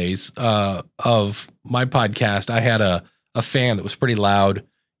early days of my podcast, I had a fan that was pretty loud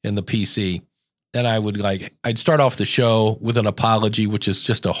in the PC. And I'd start off the show with an apology, which is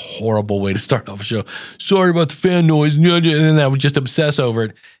just a horrible way to start off a show. Sorry about the fan noise. And then I would just obsess over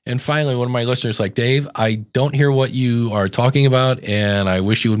it. And finally, one of my listeners like, Dave, I don't hear what you are talking about, and I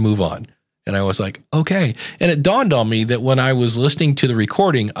wish you would move on. And I was like, okay. And it dawned on me that when I was listening to the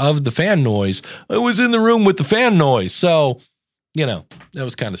recording of the fan noise, I was in the room with the fan noise. So, that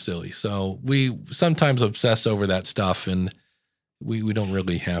was kind of silly. So we sometimes obsess over that stuff, and we don't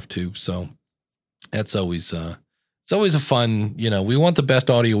really have to. So that's always it's always a fun, we want the best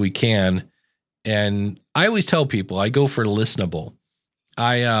audio we can. And I always tell people I go for listenable.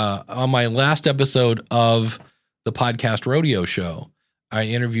 I on my last episode of the Podcast Rodeo Show, I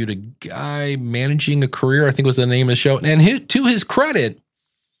interviewed a guy managing a career, I think was the name of the show. And to his credit,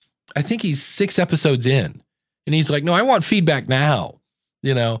 I think he's 6 episodes in. And he's like, no, I want feedback now,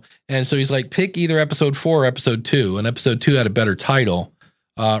 And so he's like, pick either episode 4 or episode 2. And episode 2 had a better title.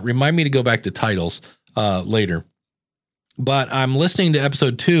 Remind me to go back to titles later. But I'm listening to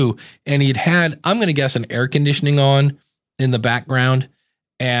episode 2, and he'd had, I'm going to guess, an air conditioning on in the background.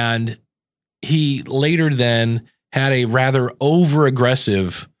 And he later then had a rather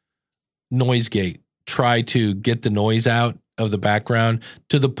over-aggressive noise gate try to get the noise out of the background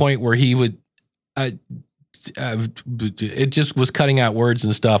to the point where he would, it just was cutting out words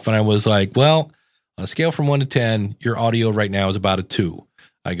and stuff. And I was like, well, on a scale from 1 to 10, your audio right now is about a 2.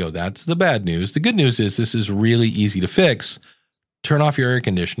 I go, that's the bad news. The good news is this is really easy to fix. Turn off your air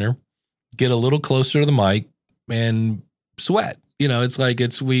conditioner, get a little closer to the mic, and sweat. It's like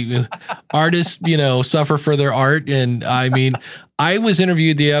we artists, suffer for their art. And I mean, I was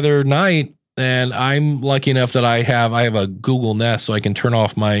interviewed the other night, and I'm lucky enough that I have a Google Nest, so I can turn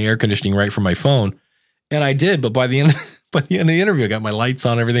off my air conditioning right from my phone. And I did, but by the end of the interview, I got my lights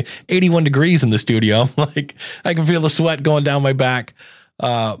on, everything, 81 degrees in the studio. I'm like, I can feel the sweat going down my back.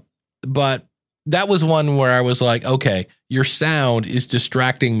 But that was one where I was like, okay, your sound is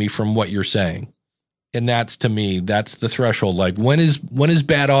distracting me from what you're saying. And that's, to me, that's the threshold. Like, when is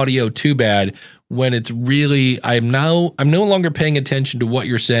bad audio too bad? When it's really, I'm no longer paying attention to what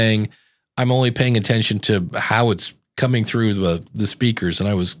you're saying. I'm only paying attention to how it's coming through the speakers. And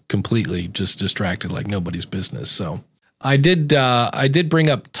I was completely just distracted like nobody's business. So I did bring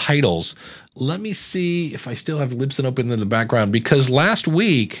up titles. Let me see if I still have Libsyn open in the background, because last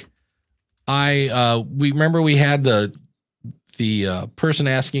week we had the person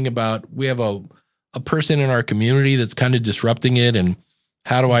asking about, we have a person in our community that's kind of disrupting it, and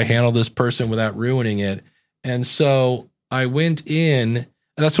how do I handle this person without ruining it? And so I went in, and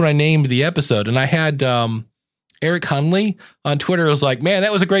that's what I named the episode. And I had Eric Hunley on Twitter was like, man,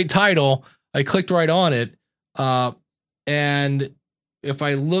 that was a great title. I clicked right on it. And if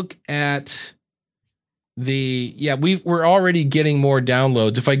I look at we're already getting more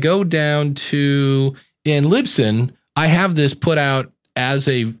downloads. If I go down to in Libsyn, I have this put out as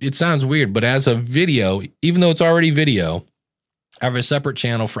it sounds weird, but as a video, even though it's already video, I have a separate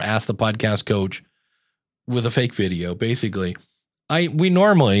channel for Ask the Podcast Coach with a fake video. Basically, we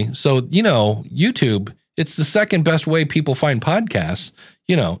normally, YouTube, it's the second best way people find podcasts.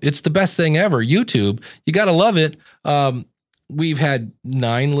 It's the best thing ever. YouTube, you got to love it. We've had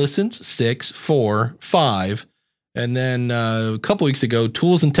 9 listens, 6, 4, 5. And then a couple weeks ago,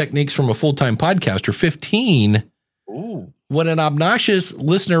 tools and techniques from a full-time podcaster, 15. Ooh. When an obnoxious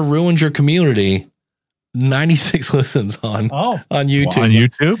listener ruins your community, 96 listens on YouTube. On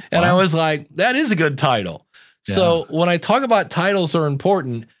YouTube? And I was like, that is a good title. Yeah. So when I talk about titles are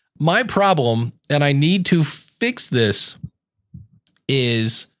important, my problem, and I need to fix this,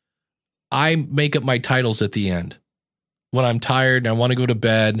 is I make up my titles at the end. When I'm tired and I want to go to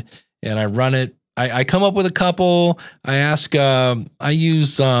bed, and I run it, I come up with a couple. I ask, I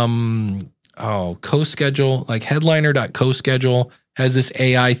use CoSchedule, like Headliner.CoSchedule has this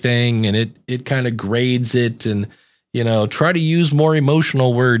AI thing, and it kind of grades it, and try to use more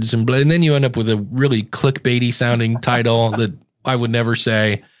emotional words, and then you end up with a really clickbaity sounding title that I would never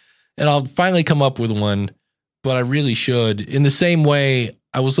say. And I'll finally come up with one, but I really should. In the same way,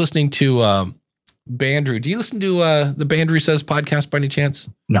 I was listening to Bandrew. Do you listen to the Bandrew Says podcast by any chance?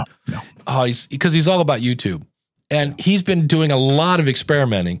 No. Oh, because he's all about YouTube. And he's been doing a lot of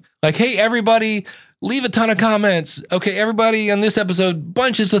experimenting. Like, hey, everybody, leave a ton of comments. Okay, everybody on this episode,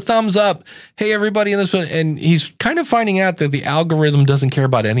 bunches of thumbs up. Hey, everybody in this one. And he's kind of finding out that the algorithm doesn't care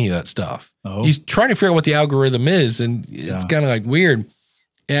about any of that stuff. Oh. He's trying to figure out what the algorithm is, and it's kind of like weird.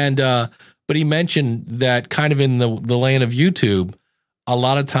 And but he mentioned that kind of in the land of YouTube, a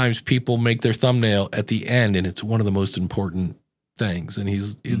lot of times people make their thumbnail at the end, and it's one of the most important things. And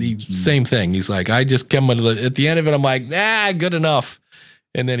he's same thing. He's like, I just come at the end of it, I'm like, good enough.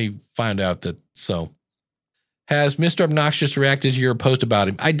 And then he found out that. So has Mr. Obnoxious reacted to your post about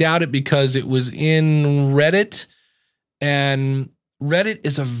him? I doubt it, because it was in Reddit, and Reddit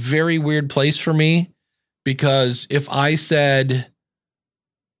is a very weird place for me, because if I said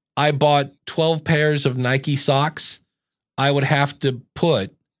I bought 12 pairs of Nike socks, I would have to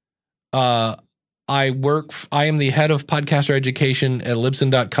put, I am the head of podcaster education at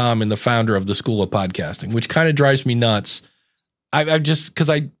Libsyn.com and the founder of the School of Podcasting, which kind of drives me nuts. I just, because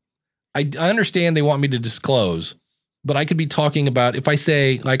I understand they want me to disclose, but I could be talking about, if I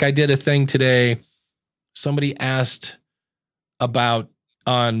say, like I did a thing today, somebody asked about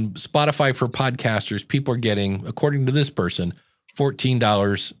on Spotify for podcasters, people are getting, according to this person,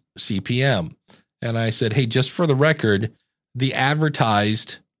 $14 CPM. And I said, hey, just for the record, the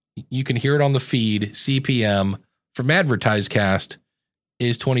advertised, you can hear it on the feed, CPM from AdvertiseCast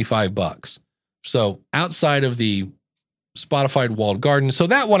is $25. So outside of the Spotify walled garden. So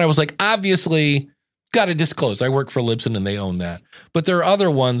that one, I was like, obviously got to disclose. I work for Libsyn and they own that. But there are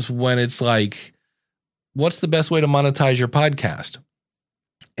other ones when it's like, what's the best way to monetize your podcast?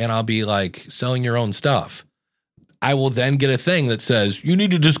 And I'll be like, selling your own stuff. I will then get a thing that says, you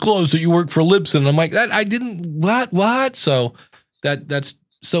need to disclose that you work for Libsyn. I'm like, that I didn't, what? So that's,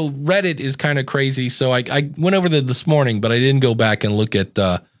 so Reddit is kind of crazy. So I went over this morning, but I didn't go back and look at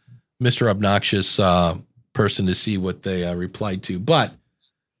Mr. Obnoxious person to see what they replied to. But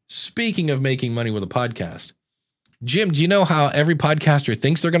speaking of making money with a podcast, Jim, do you know how every podcaster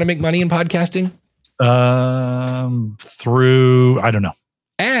thinks they're going to make money in podcasting? Through, I don't know.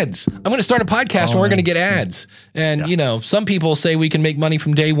 Ads. I'm going to start a podcast and we're going to get ads. And, you know, some people say we can make money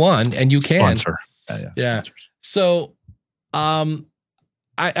from day one, and you can. Sponsor. Yeah. So,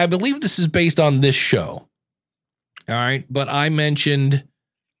 I believe this is based on this show. All right. But I mentioned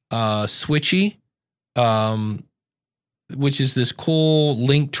Switchy, which is this cool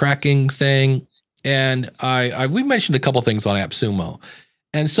link tracking thing. And we mentioned a couple things on AppSumo.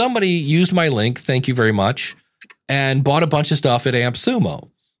 And somebody used my link, thank you very much, and bought a bunch of stuff at AppSumo.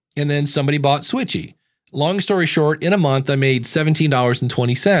 And then somebody bought Switchy. Long story short, in a month, I made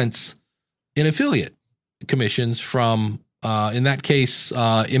 $17.20 in affiliate commissions from, in that case,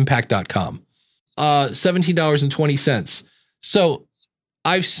 impact.com. $17.20. So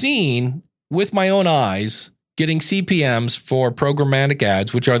I've seen with my own eyes getting CPMs for programmatic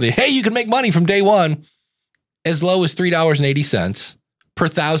ads, which are hey, you can make money from day one, as low as $3.80 per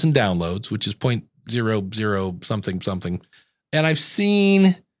 1,000 downloads, which is 0.00 something. And I've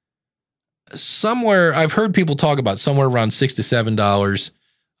seen somewhere, I've heard people talk about somewhere around $6 to $7.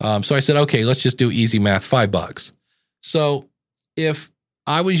 So I said, okay, let's just do easy math, $5. So if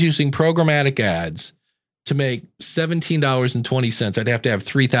I was using programmatic ads to make $17.20, I'd have to have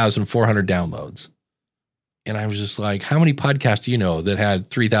 3,400 downloads. And I was just like, how many podcasts do you know that had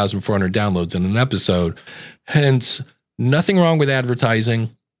 3,400 downloads in an episode? Hence, nothing wrong with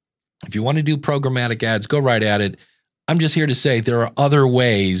advertising. If you want to do programmatic ads, go right at it. I'm just here to say there are other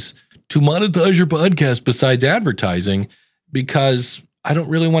ways to monetize your podcast besides advertising, because I don't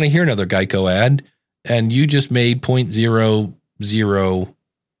really want to hear another Geico ad. And you just made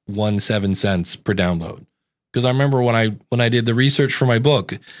 0.0017 cents per download. Because I remember when I did the research for my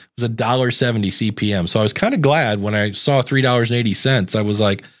book, it was $1.70 CPM. So I was kind of glad when I saw $3.80. I was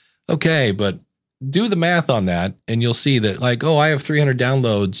like, okay, but do the math on that, and you'll see that, like, oh, I have 300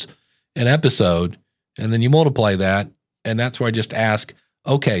 downloads an episode, and then you multiply that, and that's where I just ask,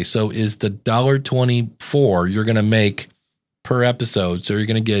 okay, so is the $1.24 you're going to make per episode, so you're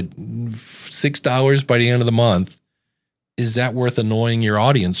going to get $6 by the end of the month, is that worth annoying your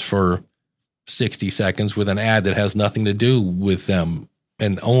audience for 60 seconds with an ad that has nothing to do with them?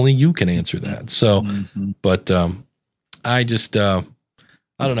 And only you can answer that. So, but I just, I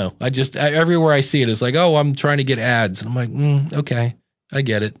don't know. Everywhere I see it, it's like, oh, I'm trying to get ads. And I'm like, okay, I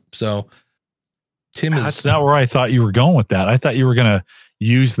get it. So Tim That's not where I thought you were going with that. I thought you were going to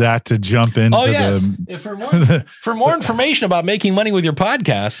use that to jump into If for more information about making money with your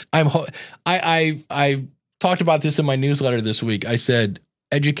podcast, I talked about this in my newsletter this week. I said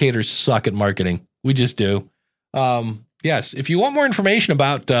educators suck at marketing. We just do. Yes. If you want more information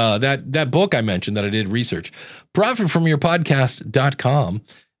about that book I mentioned that I did research, profitfromyourpodcast.com.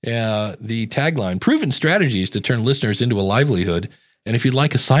 The tagline, proven strategies to turn listeners into a livelihood. And if you'd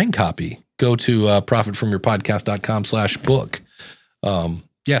like a signed copy, go to profitfromyourpodcast.com/book.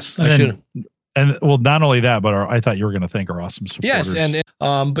 Yes, I should. And well, not only that, but I thought you were going to thank our awesome supporters. Yes.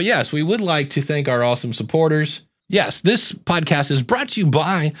 But yes, we would like to thank our awesome supporters. Yes, this podcast is brought to you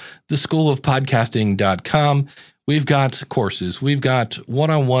by the schoolofpodcasting.com. We've got courses, we've got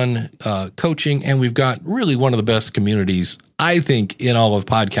one-on-one coaching, and we've got really one of the best communities, I think, in all of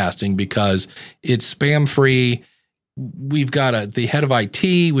podcasting because it's spam-free. We've got the head of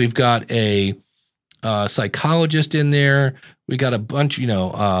IT. We've got a psychologist in there. We got a bunch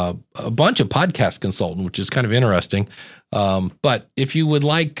of podcast consultants, which is kind of interesting. But if you would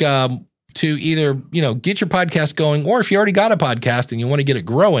like to either, get your podcast going, or if you already got a podcast and you want to get it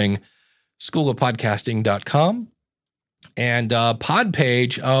growing, schoolofpodcasting.com and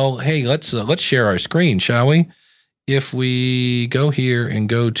Podpage. Oh, hey, let's share our screen, shall we? If we go here and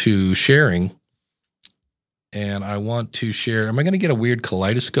go to sharing, and I want to share, am I going to get a weird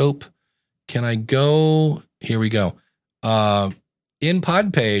kaleidoscope? Can I go? Here we go. In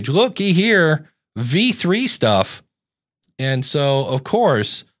Podpage, looky here, V3 stuff. And so, of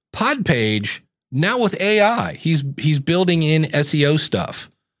course, Podpage, now with AI, he's building in SEO stuff.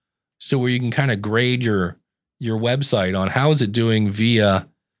 So where you can kind of grade your website on how is it doing via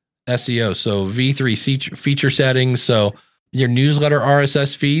SEO. So V3 feature settings. So your newsletter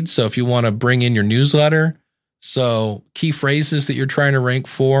RSS feed. So if you want to bring in your newsletter, so key phrases that you're trying to rank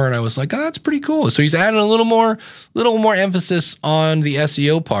for. And I was like, oh, that's pretty cool. So he's adding a little more emphasis on the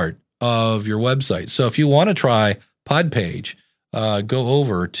SEO part of your website. So if you want to try Podpage, go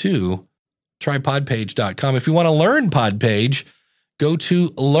over to trypodpage.com. If you want to learn Podpage, go to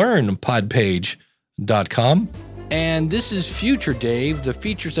learnpodpage.com. And this is Future Dave. The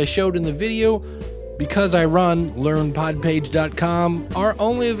features I showed in the video, because I run learnpodpage.com, are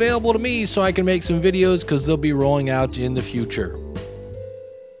only available to me so I can make some videos because they'll be rolling out in the future.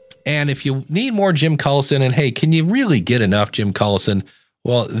 And if you need more Jim Collison, and hey, can you really get enough Jim Collison?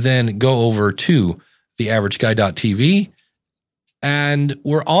 Well, then go over to theaverageguy.tv. And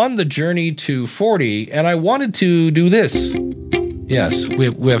we're on the journey to 40, and I wanted to do this. Yes,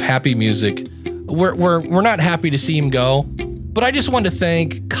 we have happy music. We're not happy to see him go, but I just want to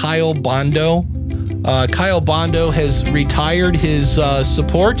thank Kyle Bondo. Kyle Bondo has retired his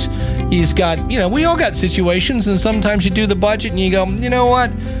support. He's got, we all got situations, and sometimes you do the budget and you go, you know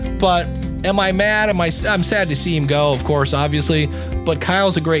what? But am I mad? I'm sad to see him go, of course, obviously. But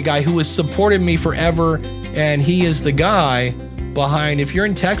Kyle's a great guy who has supported me forever, and he is the guy behind, if you're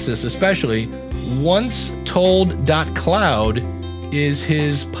in Texas especially, OnceTold.cloud is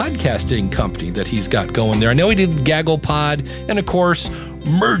his podcasting company that he's got going there. I know he did Gaggle Pod, and of course,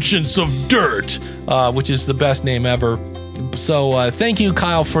 Merchants of Dirt, which is the best name ever. So thank you,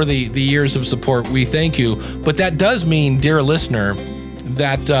 Kyle, for the years of support. We thank you. But that does mean, dear listener,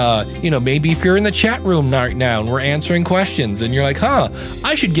 that, maybe if you're in the chat room right now and we're answering questions and you're like,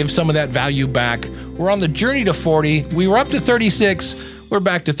 I should give some of that value back. We're on the journey to 40. We were up to 36. We're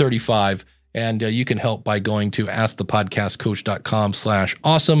back to 35. And you can help by going to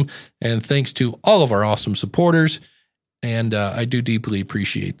askthepodcastcoach.com/awesome. And thanks to all of our awesome supporters. And I do deeply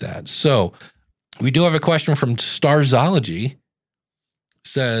appreciate that. So we do have a question from Starzology.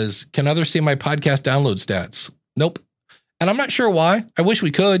 Says, can others see my podcast download stats? Nope. And I'm not sure why. I wish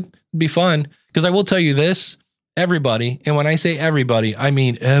we could. It'd be fun. Because I will tell you this, everybody, and when I say everybody, I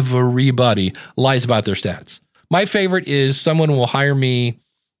mean everybody, lies about their stats. My favorite is someone will hire me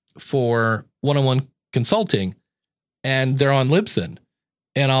for one-on-one consulting, and they're on Libsyn,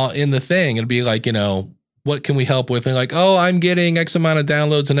 and I'll in the thing it'll be like, what can we help with? And like, oh, I'm getting X amount of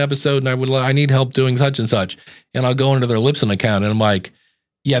downloads an episode, and I need help doing such and such. And I'll go into their Libsyn account, and I'm like,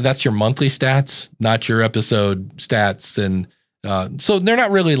 yeah, that's your monthly stats, not your episode stats. And so they're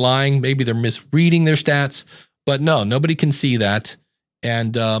not really lying. Maybe they're misreading their stats, but no, nobody can see that.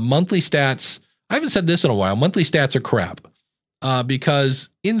 And monthly stats, I haven't said this in a while. Monthly stats are crap. Because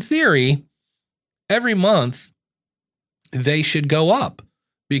in theory, every month they should go up,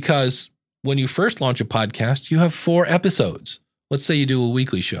 because when you first launch a podcast, you have 4 episodes. Let's say you do a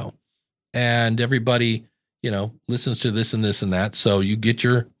weekly show and everybody, listens to this and this and that. So you get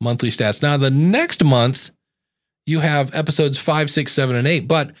your monthly stats. Now the next month you have episodes 5, 6, 7, and 8,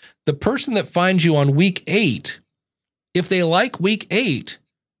 but the person that finds you on week 8 if they like week 8,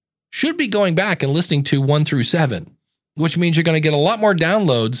 should be going back and listening to 1 through 7, which means you're going to get a lot more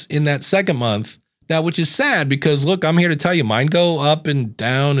downloads in that second month. Now, which is sad because, look, I'm here to tell you, mine go up and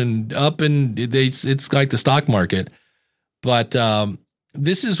down and up, and it's like the stock market. But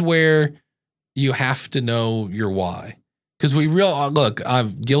this is where you have to know your why. Because look,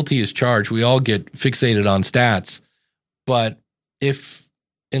 I'm guilty as charged. We all get fixated on stats. But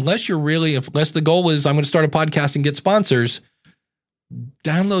unless the goal is I'm going to start a podcast and get sponsors,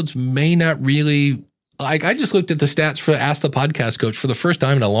 downloads may not really, like, I just looked at the stats for Ask the Podcast Coach for the first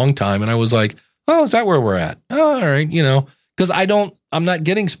time in a long time. And I was like, oh, is that where we're at? Oh, all right. Because I'm not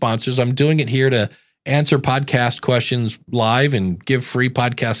getting sponsors. I'm doing it here to answer podcast questions live and give free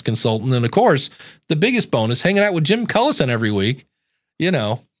podcast consultant. And of course, the biggest bonus, hanging out with Jim Cullison every week,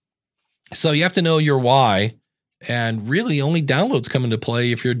 So you have to know your why, and really only downloads come into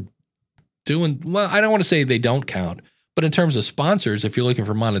play if you're doing, well, I don't want to say they don't count, but in terms of sponsors, if you're looking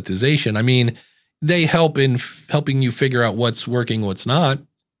for monetization, I mean, they help in helping you figure out what's working, what's not,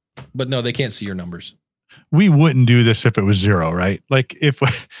 but no, they can't see your numbers. We wouldn't do this if it was 0, right? Like if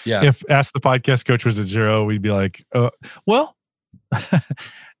Ask the Podcast Coach was at 0, we'd be like, well,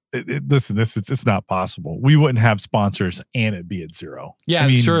 listen, it's not possible. We wouldn't have sponsors and it'd be at 0. Yeah,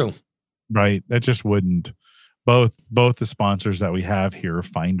 it's true. Right. That just wouldn't. Both the sponsors that we have here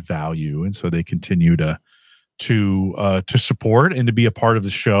find value, and so they continue to support and to be a part of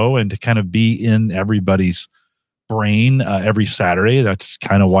the show and to kind of be in everybody's brain every Saturday. That's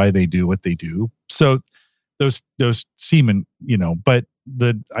kind of why they do what they do. So those seem, but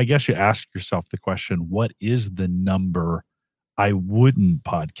I guess you ask yourself the question, what is the number I wouldn't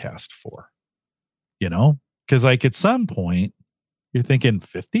podcast for? Because like at some point you're thinking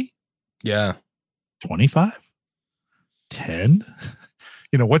 50, 25, 10.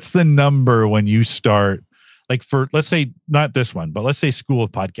 What's the number when you start, like, for, let's say not this one, but let's say School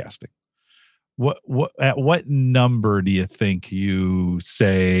of Podcasting. At what number do you think you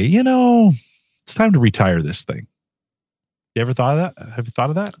say, it's time to retire this thing? You ever thought of that? Have you thought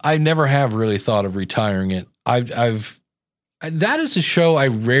of that? I never have really thought of retiring it. That is a show I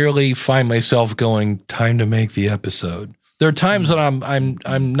rarely find myself going, time to make the episode. There are times that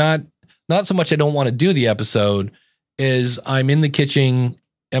I'm not so much I don't want to do the episode, is I'm in the kitchen,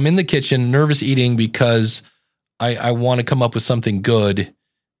 nervous eating because I want to come up with something good.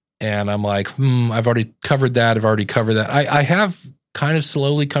 And I'm like, I've already covered that. I have kind of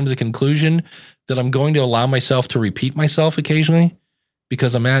slowly come to the conclusion that I'm going to allow myself to repeat myself occasionally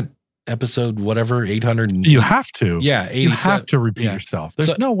because I'm at episode whatever, 800. You have to. Yeah, 87. You have to repeat yourself.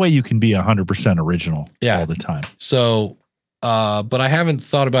 There's no way you can be 100% original all the time. So, but I haven't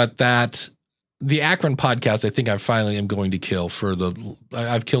thought about that. The Akron podcast, I think I finally am going to kill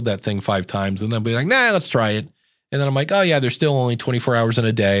I've killed that thing 5 times, and then I'll be like, nah, let's try it. And then I'm like, oh yeah, there's still only 24 hours in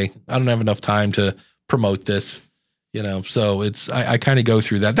a day. I don't have enough time to promote this, so I kind of go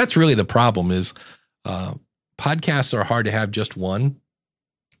through that. That's really the problem is podcasts are hard to have just one.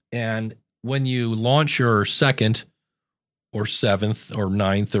 And when you launch your 2nd or 7th or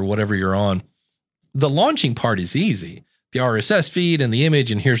 9th or whatever you're on, the launching part is easy. The RSS feed and the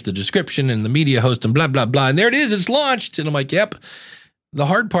image, and here's the description and the media host and blah, blah, blah. And there it is. It's launched. And I'm like, yep. The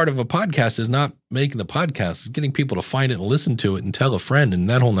hard part of a podcast is not making the podcast. It's getting people to find it and listen to it and tell a friend and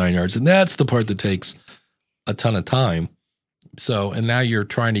that whole 9 yards. And that's the part that takes a ton of time. So, and now you're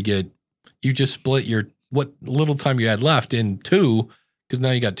trying to you just split what little time you had left in 2, because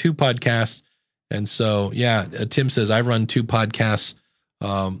now you got 2 podcasts. And so, Tim says, I run 2 podcasts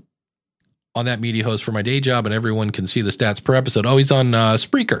on that media host for my day job, and everyone can see the stats per episode. Oh, he's on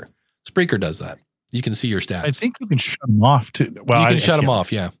Spreaker. Spreaker does that. You can see your stats. I think you can shut them off too. Well, you can shut them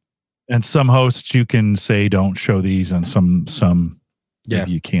off, yeah. And some hosts you can say don't show these, and some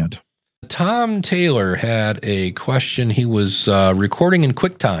you can't. Tom Taylor had a question. He was recording in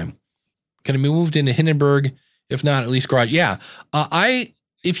QuickTime. Can it be moved into Hindenburg? If not, at least Garage. Yeah.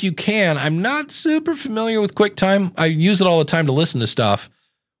 If you can, I'm not super familiar with QuickTime. I use it all the time to listen to stuff.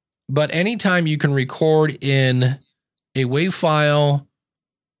 But anytime you can record in a WAV file,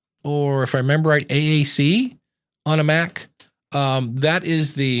 or if I remember right, AAC on a Mac, that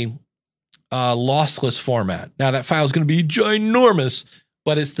is the lossless format. Now that file is going to be ginormous,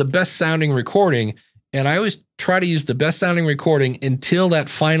 but it's the best sounding recording. And I always try to use the best sounding recording until that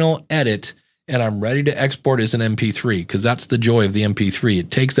final edit, and I'm ready to export as an MP3, because that's the joy of the MP3.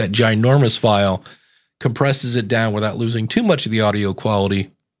 It takes that ginormous file, compresses it down without losing too much of the audio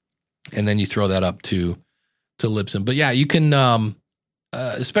quality, and then you throw that up to Libsyn. But yeah, you can,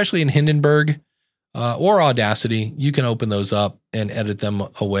 especially in Hindenburg or Audacity, you can open those up and edit them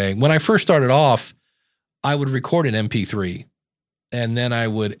away. When I first started off, I would record an MP3 and then I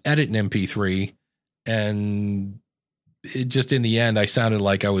would edit an MP3, and it just, in the end, I sounded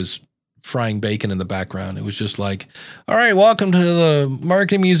like I was frying bacon in the background. It was just like, all right, welcome to the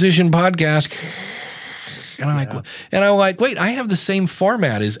Marketing Musician Podcast. And I'm like, wait, I have the same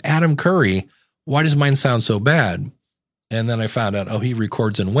format as Adam Curry. Why does mine sound so bad? And then I found out, he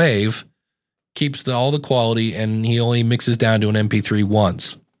records in WAV, keeps all the quality, and he only mixes down to an MP3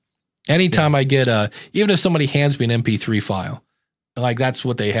 once. Anytime I get even if somebody hands me an MP3 file, like that's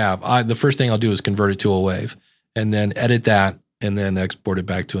what they have, the first thing I'll do is convert it to a WAV and then edit that and then export it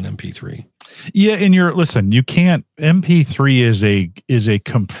back to an MP3. Yeah, and you can't. MP3 is a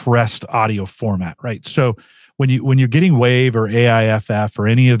compressed audio format, right? So when you're getting WAV or AIFF or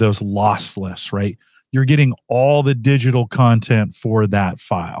any of those lossless, right, you're getting all the digital content for that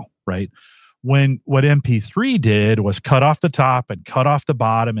file, right? When what MP3 did was cut off the top and cut off the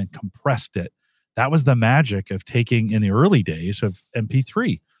bottom and compressed it. That was the magic of taking, in the early days of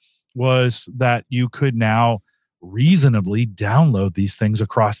MP3, was that you could now reasonably download these things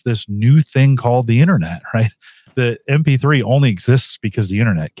across this new thing called the internet, right? The MP3 only exists because the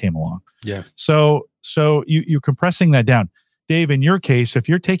internet came along. Yeah. So you're compressing that down. Dave, in your case, if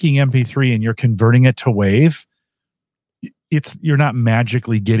you're taking MP3 and you're converting it to WAV, you're not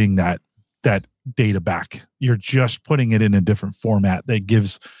magically getting that data back. You're just putting it in a different format that's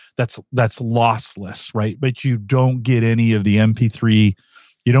lossless, right? But you don't get any of the MP3.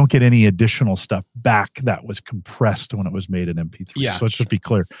 You don't get any additional stuff back that was compressed when it was made in MP3. Yeah. So let's just be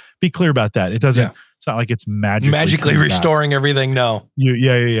clear. Be clear about that. It doesn't. Yeah. It's not like it's magically restoring everything. No.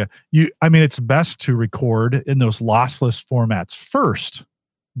 Yeah. It's best to record in those lossless formats first.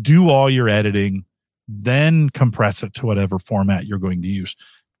 Do all your editing, then compress it to whatever format you're going to use.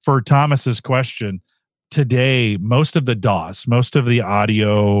 For Thomas's question, today, most of the DAWs, most of the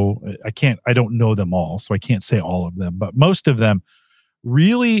audio, I don't know them all, so I can't say all of them, but most of them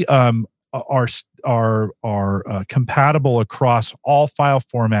really are compatible across all file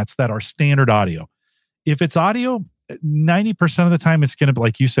formats that are standard audio. If it's audio, 90% of the time it's going to be,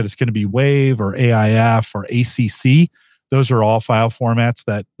 like you said, it's going to be WAV or AIF or ACC. Those are all file formats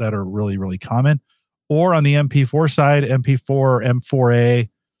that are really, really common. Or on the MP4 side, MP4, M4A.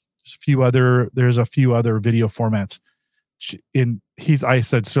 There's a few other video formats. I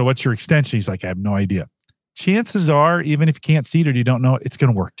said, so what's your extension? He's like, I have no idea. Chances are, even if you can't see it or you don't know, it's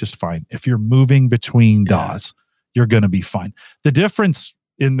going to work just fine. If you're moving between DAWs, you're going to be fine. The difference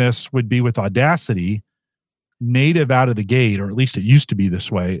in this would be with Audacity, native out of the gate, or at least it used to be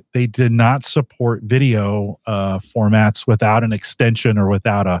this way. They did not support video formats without an extension or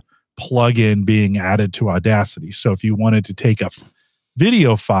without a plugin being added to Audacity. So if you wanted to take a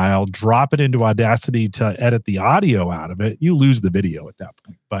video file, drop it into Audacity to edit the audio out of it, you lose the video at that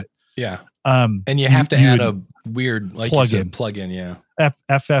point. But and you have to add a weird, like you said, plugin,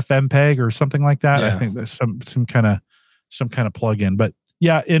 FFmpeg or something like that. Yeah. I think there's some kind of plugin. But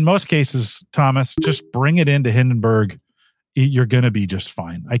yeah, in most cases, Thomas, just bring it into Hindenburg. You're going to be just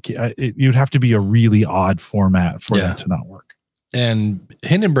fine. You'd have to be a really odd format for that to not work. And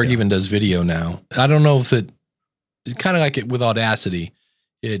Hindenburg even does video now. I don't know if it's kind of like it with Audacity.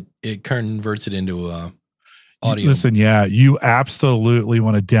 It converts it into audio. Listen, you absolutely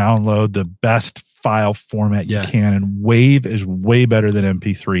want to download the best file format you can, and WAV is way better than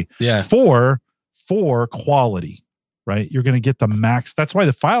MP3. Yeah, for quality, right? You're going to get the max. That's why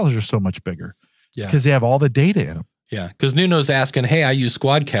the files are so much bigger. Yeah, because they have all the data in them. Yeah, because Nuno's asking, hey, I use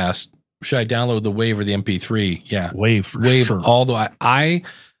Squadcast. Should I download the WAV or the MP3? Yeah, WAV. Sure. All the I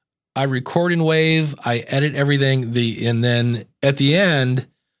record in WAV. I edit everything. And then at the end,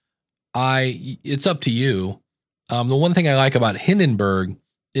 it's up to you. The one thing I like about Hindenburg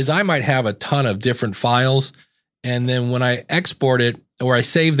is I might have a ton of different files, and then when I export it or I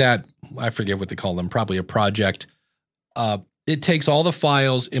save that, I forget what they call them, probably a project. It takes all the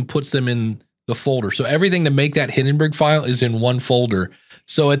files and puts them in the folder. So everything to make that Hindenburg file is in one folder.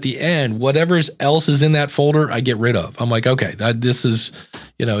 So at the end, whatever else is in that folder, I get rid of. I'm like, okay, this is,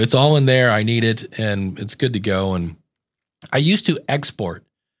 it's all in there. I need it, and it's good to go. And I used to export.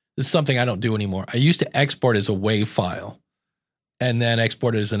 This is something I don't do anymore. I used to export as a WAV file and then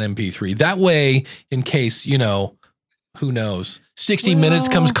export it as an MP3. That way, in case, who knows, 60 Minutes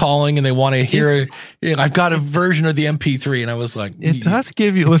comes calling and they want to hear, I've got a version of the MP3. And I was like, it does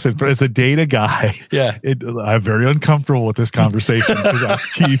give you, listen, as a data guy, I'm very uncomfortable with this conversation because I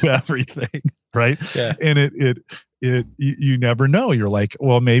keep everything, right? Yeah. And you never know. You're like,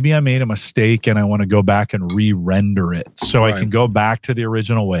 well, maybe I made a mistake and I want to go back and re-render it. So I can go back to the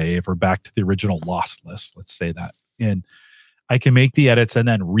original WAV or back to the original lossless, let's say that. And I can make the edits and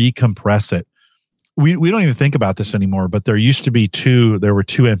then recompress it. we don't even think about this anymore, but there used to be there were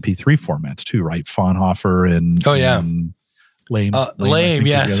two MP3 formats too, right? Fraunhofer and Lame. Lame,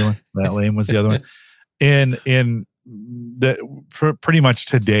 yes. Lame was the other one. And pretty much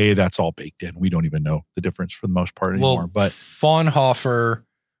today, that's all baked in. We don't even know the difference for the most part anymore. But Fraunhofer,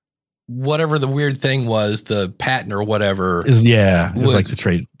 whatever the weird thing was, the patent or whatever is like the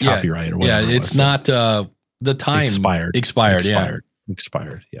trade copyright or whatever. Yeah, it's not the time expired.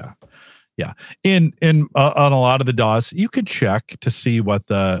 Yeah. In on a lot of the DAWs, you could check to see what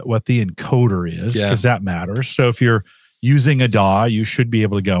the encoder is, because that matters. So if you're using a DAW, you should be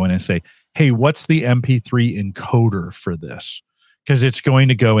able to go in and say, hey, what's the MP3 encoder for this? Because it's going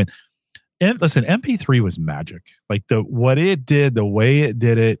to go in. And listen, MP3 was magic. Like what it did, the way it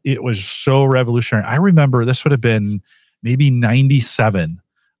did it, it was so revolutionary. I remember this would have been maybe 97.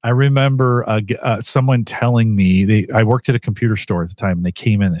 I remember someone telling me, I worked at a computer store at the time, and they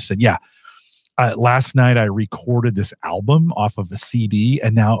came in and they said, last night I recorded this album off of a CD,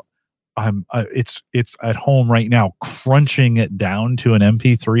 and now I'm it's at home right now, crunching it down to an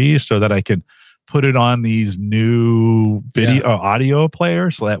MP3 so that I can put it on these new video audio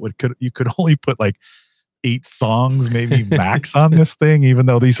players. So that you could only put like 8 songs maybe max on this thing, even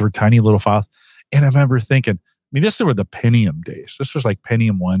though these were tiny little files. And I remember thinking, this were the Pentium days. This was like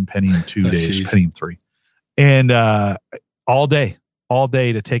Pentium 1, Pentium 2 days, Pentium 3, and all day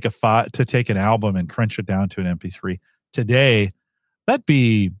to take an album and crunch it down to an MP3. Today, that'd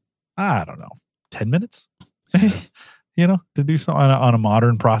be, I don't know, 10 minutes, to do something on a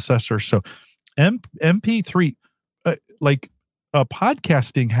modern processor. So MP3,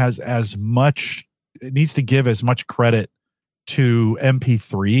 podcasting has it needs to give as much credit to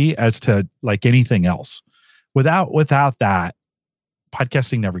MP3 as to like anything else. Without that,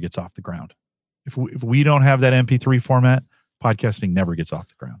 podcasting never gets off the ground. If we don't have that MP3 format, podcasting never gets off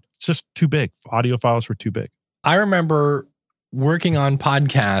the ground. It's just too big. Audio files were too big. I remember working on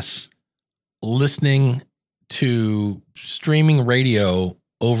podcasts, listening to streaming radio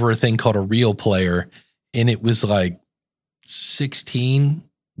over a thing called a Real Player, and it was like 16,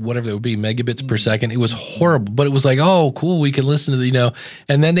 whatever that would be, megabits per second. It was horrible, but it was like, oh, cool, we can listen to the,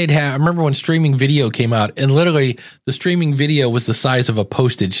 and then I remember when streaming video came out, and literally the streaming video was the size of a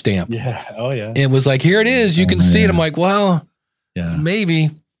postage stamp. Yeah. Oh yeah. And it was like, here it is. You can see it. I'm like, well,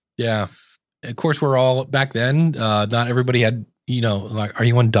 maybe. Yeah. Of course, we're all back then. Not everybody had, like, are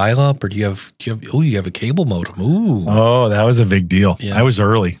you on dial-up or do you have a cable modem? Ooh. Oh, that was a big deal. Yeah. I was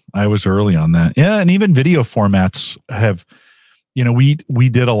early on that. Yeah. And even video formats have, we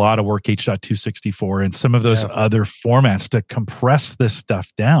did a lot of work, H.264 and some of those other formats to compress this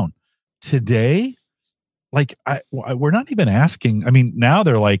stuff down. Today, like we're not even asking. Now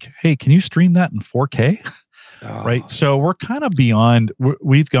they're like, hey, can you stream that in 4K? Oh. Right. So we're kind of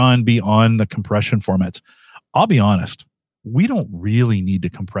we've gone beyond the compression formats. I'll be honest. We don't really need to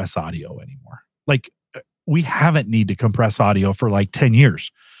compress audio anymore. Like we haven't need to compress audio for like 10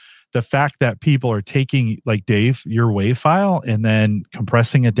 years. The fact that people are taking, like Dave, your WAV file and then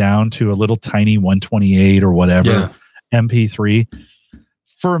compressing it down to a little tiny 128 or whatever MP3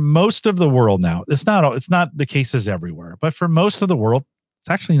 for most of the world now, it's not the cases everywhere, but for most of the world, it's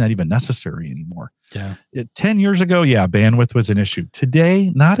actually not even necessary anymore. Yeah. 10 years ago, bandwidth was an issue.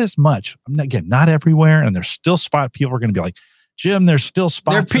 Today, not as much. Again, not everywhere. And there's still people are going to be like, Jim, there's still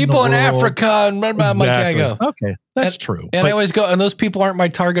spots. There are people in Africa and exactly. I go, okay, that's true. And I always go, and those people aren't my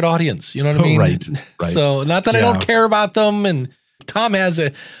target audience. You know what I mean? Right. So not that I don't care about them. And Tom has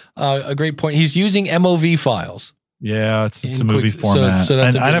a great point. He's using MOV files. Yeah, it's a movie format. So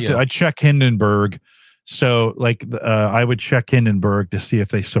that's I'd check Hindenburg. So like I would check Hindenburg to see if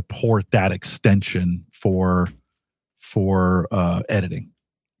they support that extension for editing.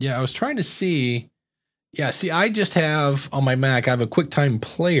 Yeah, I was trying to see. Yeah, see, I just have on my Mac, I have a QuickTime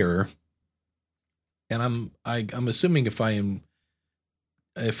player, and I'm assuming I'm trying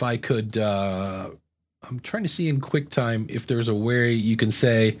to see in QuickTime if there's a way you can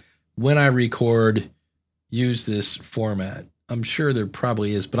say when I record, use this format. I'm sure there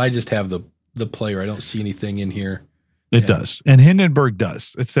probably is, but I just have the player. I don't see anything in here. It does. And Hindenburg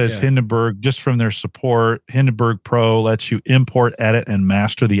does. It says Hindenburg, just from their support, Hindenburg Pro lets you import, edit, and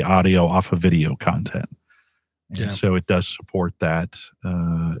master the audio off of video content. And so it does support that.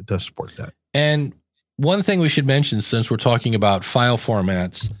 And one thing we should mention, since we're talking about file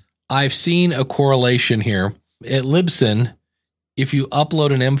formats, I've seen a correlation here. At Libsyn, if you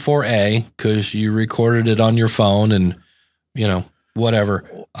upload an M4A, because you recorded it on your phone and, whatever.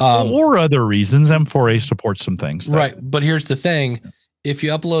 Or other reasons, M4A supports some things. Right. But here's the thing. if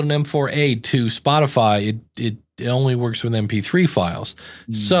you upload an M4A to Spotify, it only works with MP3 files.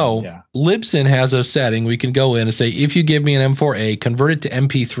 So Libsyn has a setting we can go in and say, if you give me an M4A, convert it to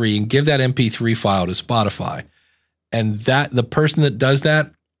MP3 and give that MP3 file to Spotify. And that the person that does that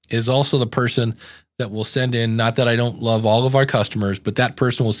is also the person that will send in, not that I don't love all of our customers, but that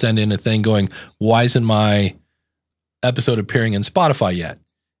person will send in a thing going, why isn't my episode appearing in Spotify yet?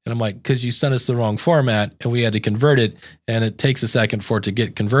 And I'm like, because you sent us the wrong format and we had to convert it, and it takes a second for it to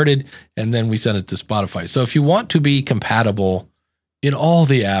get converted, and then we send it to Spotify. So if you want to be compatible in all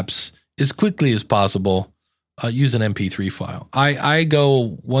the apps as quickly as possible, use an MP3 file. I go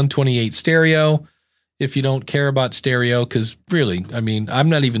 128 stereo if you don't care about stereo, because really, I mean, I'm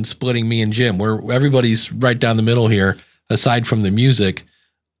not even splitting me and Jim. Everybody's right down the middle here, aside from the music.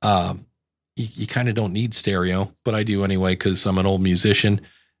 You kind of don't need stereo, but I do anyway because I'm an old musician.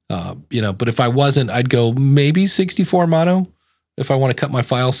 But if I wasn't, I'd go maybe 64 mono if I want to cut my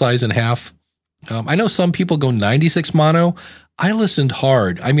file size in half. I know some people go 96 mono. I listened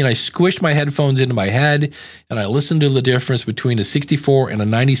hard. I mean, I squished my headphones into my head and I listened to the difference between a 64 and a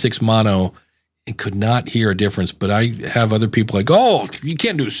 96 mono and could not hear a difference. But I have other people like, oh, you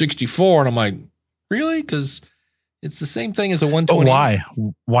can't do a 64. And I'm like, really? Because it's the same thing as a 120. But why?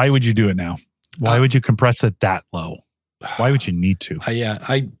 Why would you do it now? Why would you compress it that low? Why would you need to?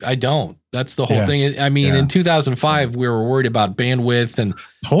 I don't. That's the whole thing. I mean, in 2005, we were worried about bandwidth and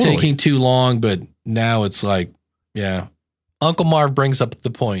taking too long, but now it's like, Uncle Marv brings up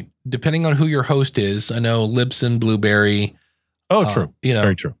the point. Depending on who your host is, I know Libsyn, Blueberry. Oh, true.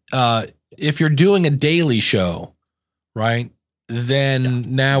 Very true. If you're doing a daily show, right,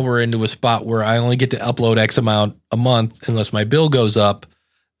 then now we're into a spot where I only get to upload X amount a month unless my bill goes up.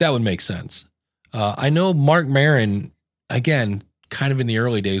 That would make sense. I know Mark Maron, again, kind of in the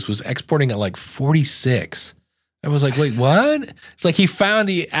early days, was exporting at like 46. I was like, wait, what? It's like he found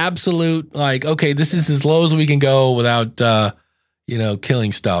the absolute, like, okay, this is as low as we can go without,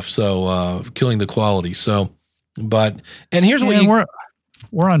 killing stuff. So killing the quality. So, and here's what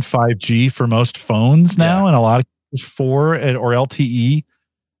we're on 5G for most phones now, and a lot of 4 or LTE.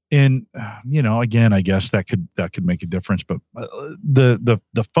 And again, I guess that could make a difference. But the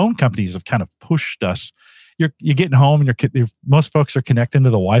phone companies have kind of pushed us. You're getting home, and most folks are connecting to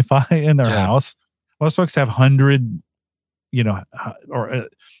the Wi-Fi in their house. Most folks have 100,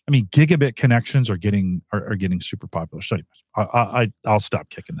 gigabit connections are getting super popular. So anyways, I'll stop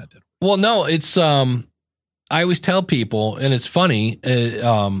kicking that dead. Well, no, it's I always tell people, and it's funny.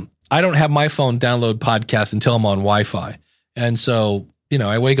 I don't have my phone download podcasts until I'm on Wi-Fi, and so.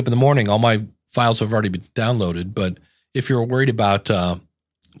 I wake up in the morning, all my files have already been downloaded. But if you're worried about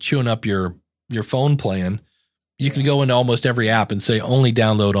chewing up your phone plan, you can go into almost every app and say only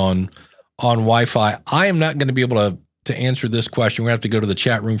download on Wi-Fi. I am not going to be able to answer this question. We're going to have to go to the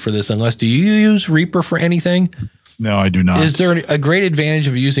chat room for this. Unless, do you use Reaper for anything? No, I do not. Is there a great advantage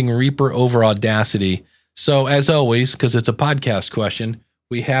of using Reaper over Audacity? So as always, because it's a podcast question,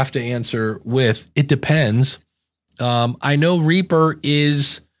 we have to answer with, it depends. I know Reaper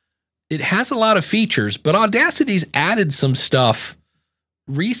it has a lot of features, but Audacity's added some stuff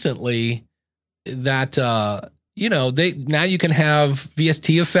recently that, now you can have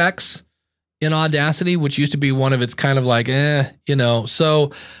VST effects in Audacity, which used to be one of its kind of like,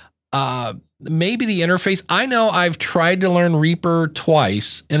 so, maybe the interface. I know I've tried to learn Reaper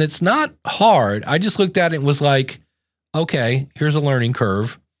twice and it's not hard. I just looked at it and was like, okay, here's a learning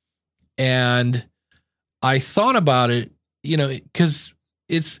curve. And I thought about it, because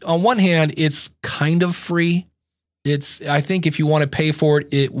it's on one hand, it's kind of free. I think if you want to pay for it,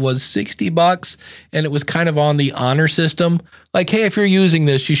 it was $60 and it was kind of on the honor system. Like, hey, if you're using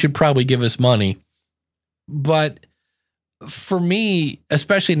this, you should probably give us money. But for me,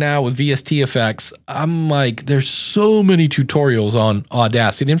 especially now with VST effects, I'm like, there's so many tutorials on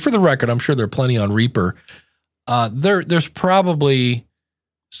Audacity. And for the record, I'm sure there are plenty on Reaper. There's probably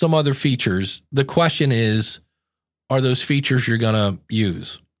some other features. The question is, are those features you're going to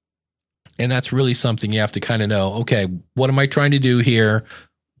use? And that's really something you have to kind of know. Okay, what am I trying to do here?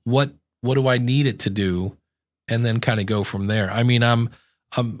 What do I need it to do? And then kind of go from there. I mean,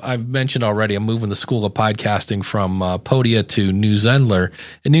 I've mentioned already, I'm moving the school of podcasting from Podia to New Zenler.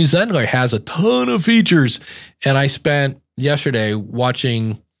 And New Zenler has a ton of features. And I spent yesterday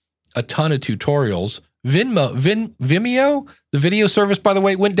watching a ton of tutorials. Vimeo, the video service, by the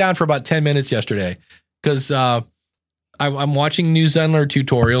way, went down for about 10 minutes yesterday because I'm watching New Zenler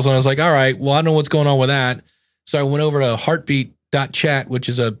tutorials and I was like, all right, well, I don't know what's going on with that. So I went over to heartbeat.chat, which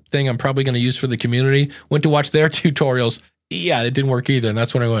is a thing I'm probably going to use for the community. Went to watch their tutorials. Yeah, it didn't work either. And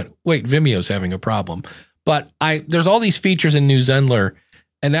that's when I went, wait, Vimeo's having a problem. But there's all these features in New Zenler,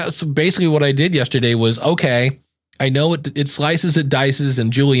 and that's basically what I did yesterday was, okay, I know it slices, it dices,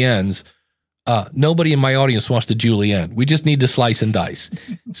 and juliennes. Nobody in my audience wants to julienne. We just need to slice and dice.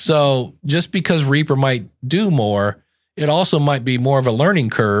 So just because Reaper might do more, it also might be more of a learning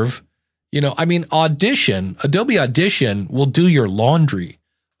curve. I mean, Adobe Audition will do your laundry.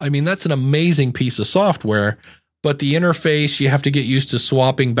 I mean, that's an amazing piece of software, but the interface, you have to get used to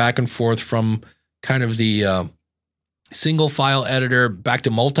swapping back and forth from kind of the single file editor back to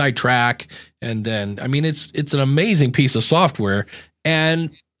multi-track. And then, I mean, it's an amazing piece of software.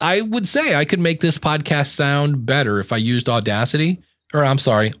 And I would say I could make this podcast sound better if I used Audition.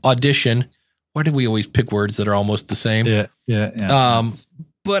 Why do we always pick words that are almost the same? Yeah.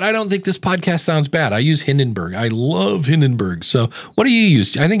 But I don't think this podcast sounds bad. I use Hindenburg. I love Hindenburg. So what do you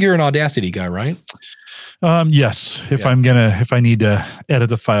use? I think you're an Audacity guy, right? Yes. If I need to edit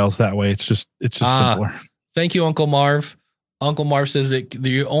the files that way, it's just simpler. Thank you, Uncle Marv. Uncle Marv says that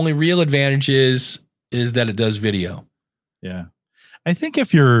the only real advantage is that it does video. Yeah. I think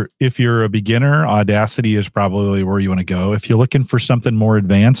if you're a beginner, Audacity is probably where you want to go. If you're looking for something more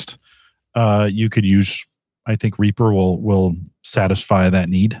advanced, you could use, I think Reaper will satisfy that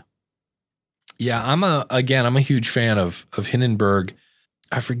need. Yeah, I'm a huge fan of Hindenburg.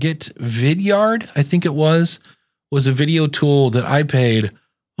 I forget, Vidyard, I think it was a video tool that I paid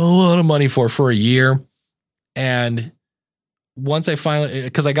a lot of money for a year. And once I finally,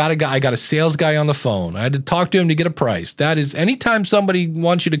 because I got a sales guy on the phone. I had to talk to him to get a price. That is, anytime somebody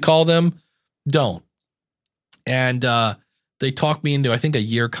wants you to call them, don't. And they talked me into, I think, a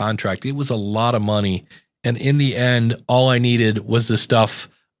year contract. It was a lot of money. And in the end, all I needed was the stuff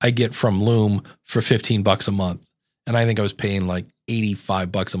I get from Loom for $15 a month. And I think I was paying like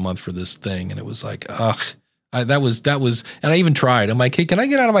 $85 a month for this thing. And it was like, that was, and I even tried. I'm like, hey, can I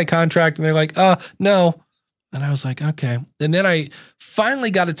get out of my contract? And they're like, no. And I was like, okay. And then I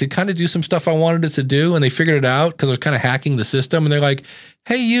finally got it to kind of do some stuff I wanted it to do. And they figured it out because I was kind of hacking the system. And they're like,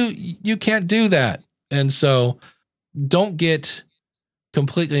 hey, you can't do that. And so don't get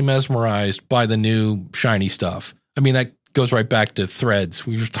completely mesmerized by the new shiny stuff. I mean, that goes right back to Threads.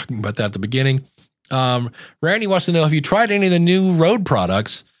 We were talking about that at the beginning. Randy wants to know, have you tried any of the new Rode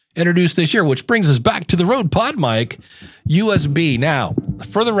products introduced this year? Which brings us back to the Rode PodMic USB. Now,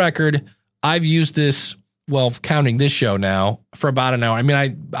 for the record, I've used this, well, counting this show now, for about an hour. I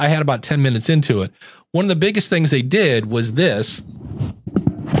mean, I had about 10 minutes into it. One of the biggest things they did was this,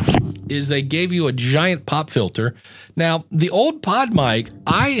 is they gave you a giant pop filter. Now, the old PodMic,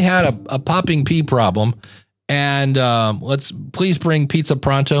 I had a popping pee problem, and let's please bring pizza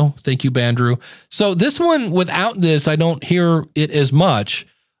pronto. Thank you, Bandrew. So this one, without this, I don't hear it as much.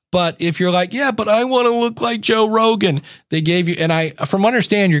 But if you're like, yeah, but I want to look like Joe Rogan, they gave you, and from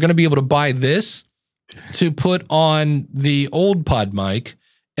understand, you're going to be able to buy this to put on the old PodMic,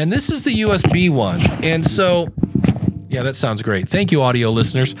 and this is the USB one. And so, yeah, that sounds great. Thank you, audio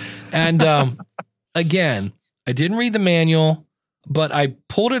listeners. And again, I didn't read the manual, but I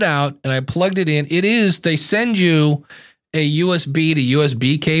pulled it out and I plugged it in. They send you a USB to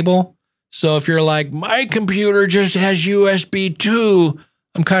USB cable. So if you're like, my computer just has USB 2,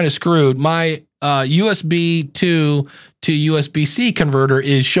 I'm kind of screwed. My USB 2 to USB-C converter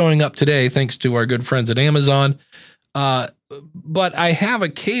is showing up today, thanks to our good friends at Amazon. But I have a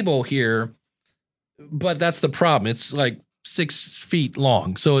cable here, but that's the problem. It's like 6 feet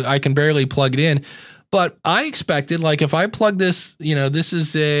long, so I can barely plug it in. But I expected, like, if I plug this, this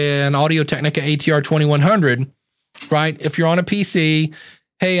is an Audio-Technica ATR 2100, right? If you're on a PC,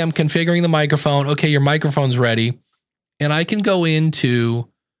 hey, I'm configuring the microphone. Okay, your microphone's ready. And I can go into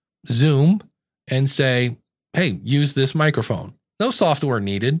Zoom and say, hey, use this microphone. No software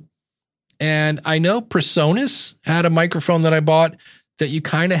needed. And I know Presonus had a microphone that I bought that you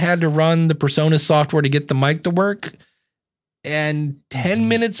kind of had to run the Presonus software to get the mic to work. And 10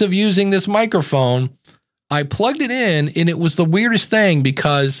 minutes of using this microphone, I plugged it in, and it was the weirdest thing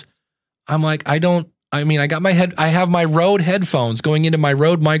because I'm like, I have my Rode headphones going into my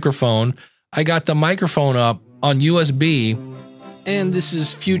Rode microphone. I got the microphone up on USB, and this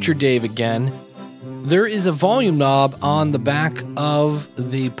is Future Dave again. There is a volume knob on the back of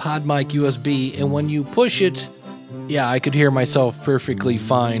the PodMic USB, and when you push it, yeah, I could hear myself perfectly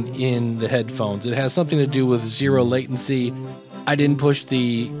fine in the headphones. It has something to do with zero latency. I didn't push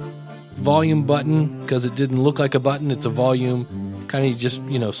the volume button because it didn't look like a button. It's a volume. Kind of just,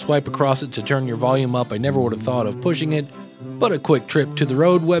 swipe across it to turn your volume up. I never would have thought of pushing it, but a quick trip to the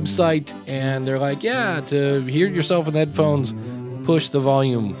Rode website, and they're like, yeah, to hear yourself in the headphones, push the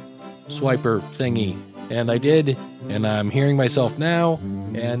volume swiper thingy. And I did, and I'm hearing myself now,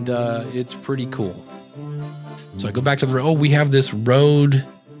 and it's pretty cool. So I go back to we have this Rode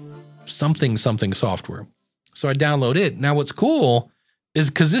something software. So I download it. Now what's cool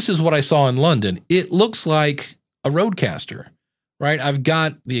is because this is what I saw in London. It looks like a Rodecaster, right? I've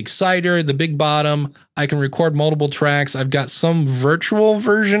got the exciter, the big bottom. I can record multiple tracks. I've got some virtual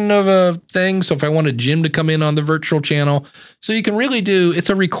version of a thing. So if I wanted Jim to come in on the virtual channel, so you can really it's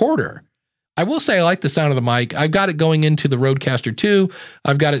a recorder. I will say I like the sound of the mic. I've got it going into the Rodecaster 2.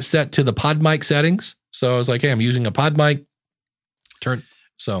 I've got it set to the pod mic settings. So I was like, hey, I'm using a pod mic.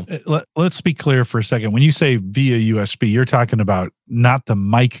 Let's be clear for a second. When you say via USB, you're talking about not the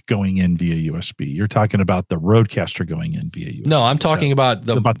mic going in via USB. You're talking about the Rodecaster going in via USB. No, I'm talking about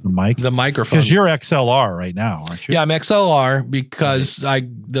the mic, the microphone. Because you're XLR right now, aren't you? Yeah, I'm XLR because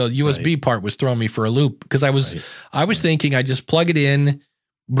the USB part was throwing me for a loop because I was thinking I just plug it in,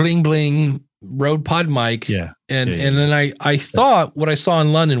 bling bling, Rode pod mic, and then I thought what I saw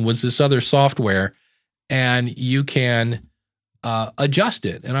in London was this other software, and you can adjust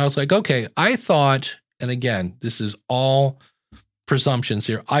it. And I was like, okay, I thought, and again, this is all presumptions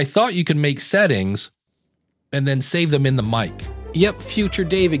here. I thought you could make settings and then save them in the mic. Yep, future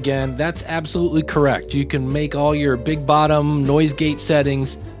Dave again. That's absolutely correct. You can make all your big bottom noise gate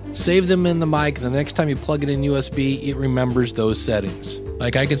settings, save them in the mic. The next time you plug it in USB, it remembers those settings.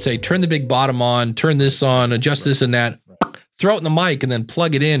 Like I could say, turn the big bottom on, turn this on, adjust this and that, throw it in the mic and then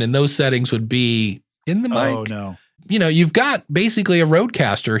plug it in. And those settings would be in the mic. Oh, no. You've got basically a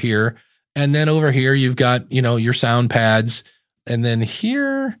Rodecaster here. And then over here, you've got, your sound pads. And then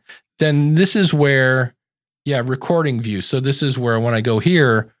here, then this is where, recording view. So this is where when I go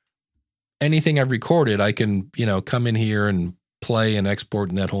here, anything I've recorded, I can, come in here and play and export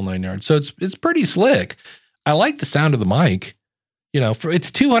in that whole 9 yards. So it's pretty slick. I like the sound of the mic.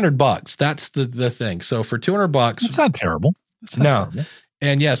 It's $200. That's the thing. So for $200, it's not terrible. Terrible.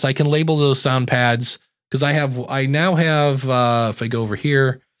 And yes, I can label those sound pads. Because I now have, if I go over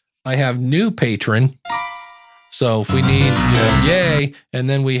here, I have new patron. So if we need, yay, and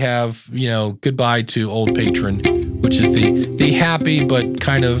then we have, goodbye to old patron, which is the happy but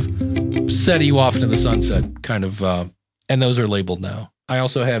kind of set you off into the sunset kind of, and those are labeled now. I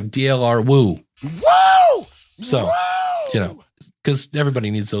also have DLR Woo. Woo! So, because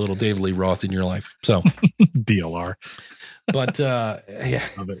everybody needs a little David Lee Roth in your life. So DLR. But yeah.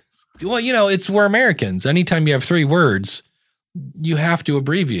 Well, it's we're Americans. Anytime you have 3 words, you have to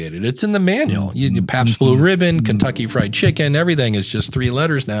abbreviate it. It's in the manual. Pabst Blue Ribbon, Kentucky Fried Chicken, everything is just 3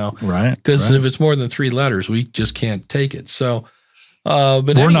 letters now. Right. Because if it's more than 3 letters, we just can't take it. So, but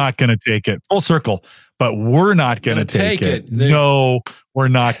we're not going to take it. Full circle. But we're not going to take it. No, we're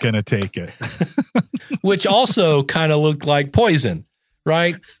not going to take it. Which also kind of looked like Poison,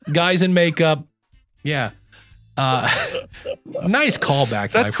 right? Guys in makeup. Yeah. Nice callback.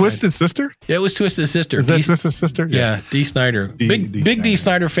 Is that Twisted Sister? Yeah, it was Twisted Sister. Is that Twisted Sister? Yeah, Dee Snider. Big Dee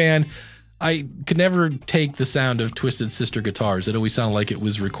Snider fan. I could never take the sound of Twisted Sister guitars. It always sounded like it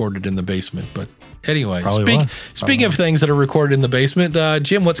was recorded in the basement. But anyway, speaking of things that are recorded in the basement,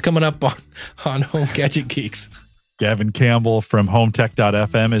 Jim, what's coming up on Home Gadget Geeks? Gavin Campbell from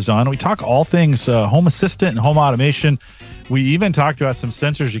HomeTech.fm is on. We talk all things home assistant and home automation. We even talked about some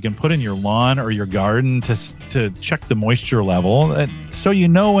sensors you can put in your lawn or your garden to check the moisture level, so you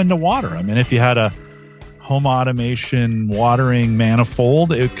know when to water. I mean, if you had a home automation watering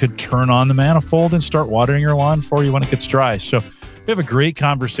manifold, it could turn on the manifold and start watering your lawn for you when it gets dry. So we have a great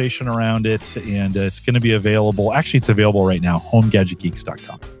conversation around it, and it's going to be available. Actually, it's available right now,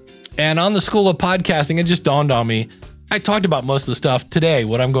 homegadgetgeeks.com. And on the School of Podcasting, it just dawned on me, I talked about most of the stuff today,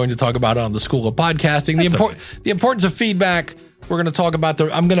 what I'm going to talk about on the School of Podcasting. The importance of feedback. We're going to talk about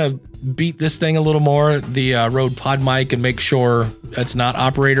I'm going to beat this thing a little more, the Rode Pod Mic, and make sure it's not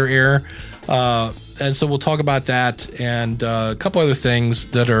operator error. And so we'll talk about that and a couple other things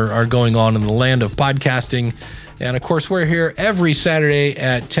that are going on in the land of podcasting. And of course, we're here every Saturday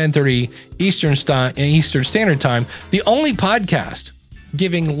at 10:30 Eastern Standard Time. The only podcast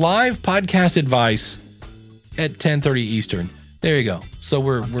giving live podcast advice at 10:30 Eastern. There you go. So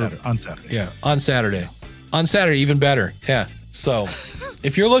we're on Saturday. Yeah, on Saturday. On Saturday, even better. Yeah. So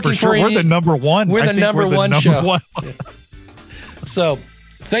if you're looking for we're the number one. We're the number one show. Yeah. So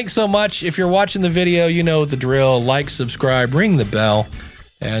thanks so much. If you're watching the video, you know the drill. Like, subscribe, ring the bell,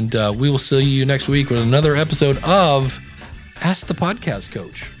 and we will see you next week with another episode of Ask the Podcast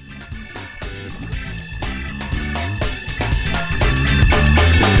Coach.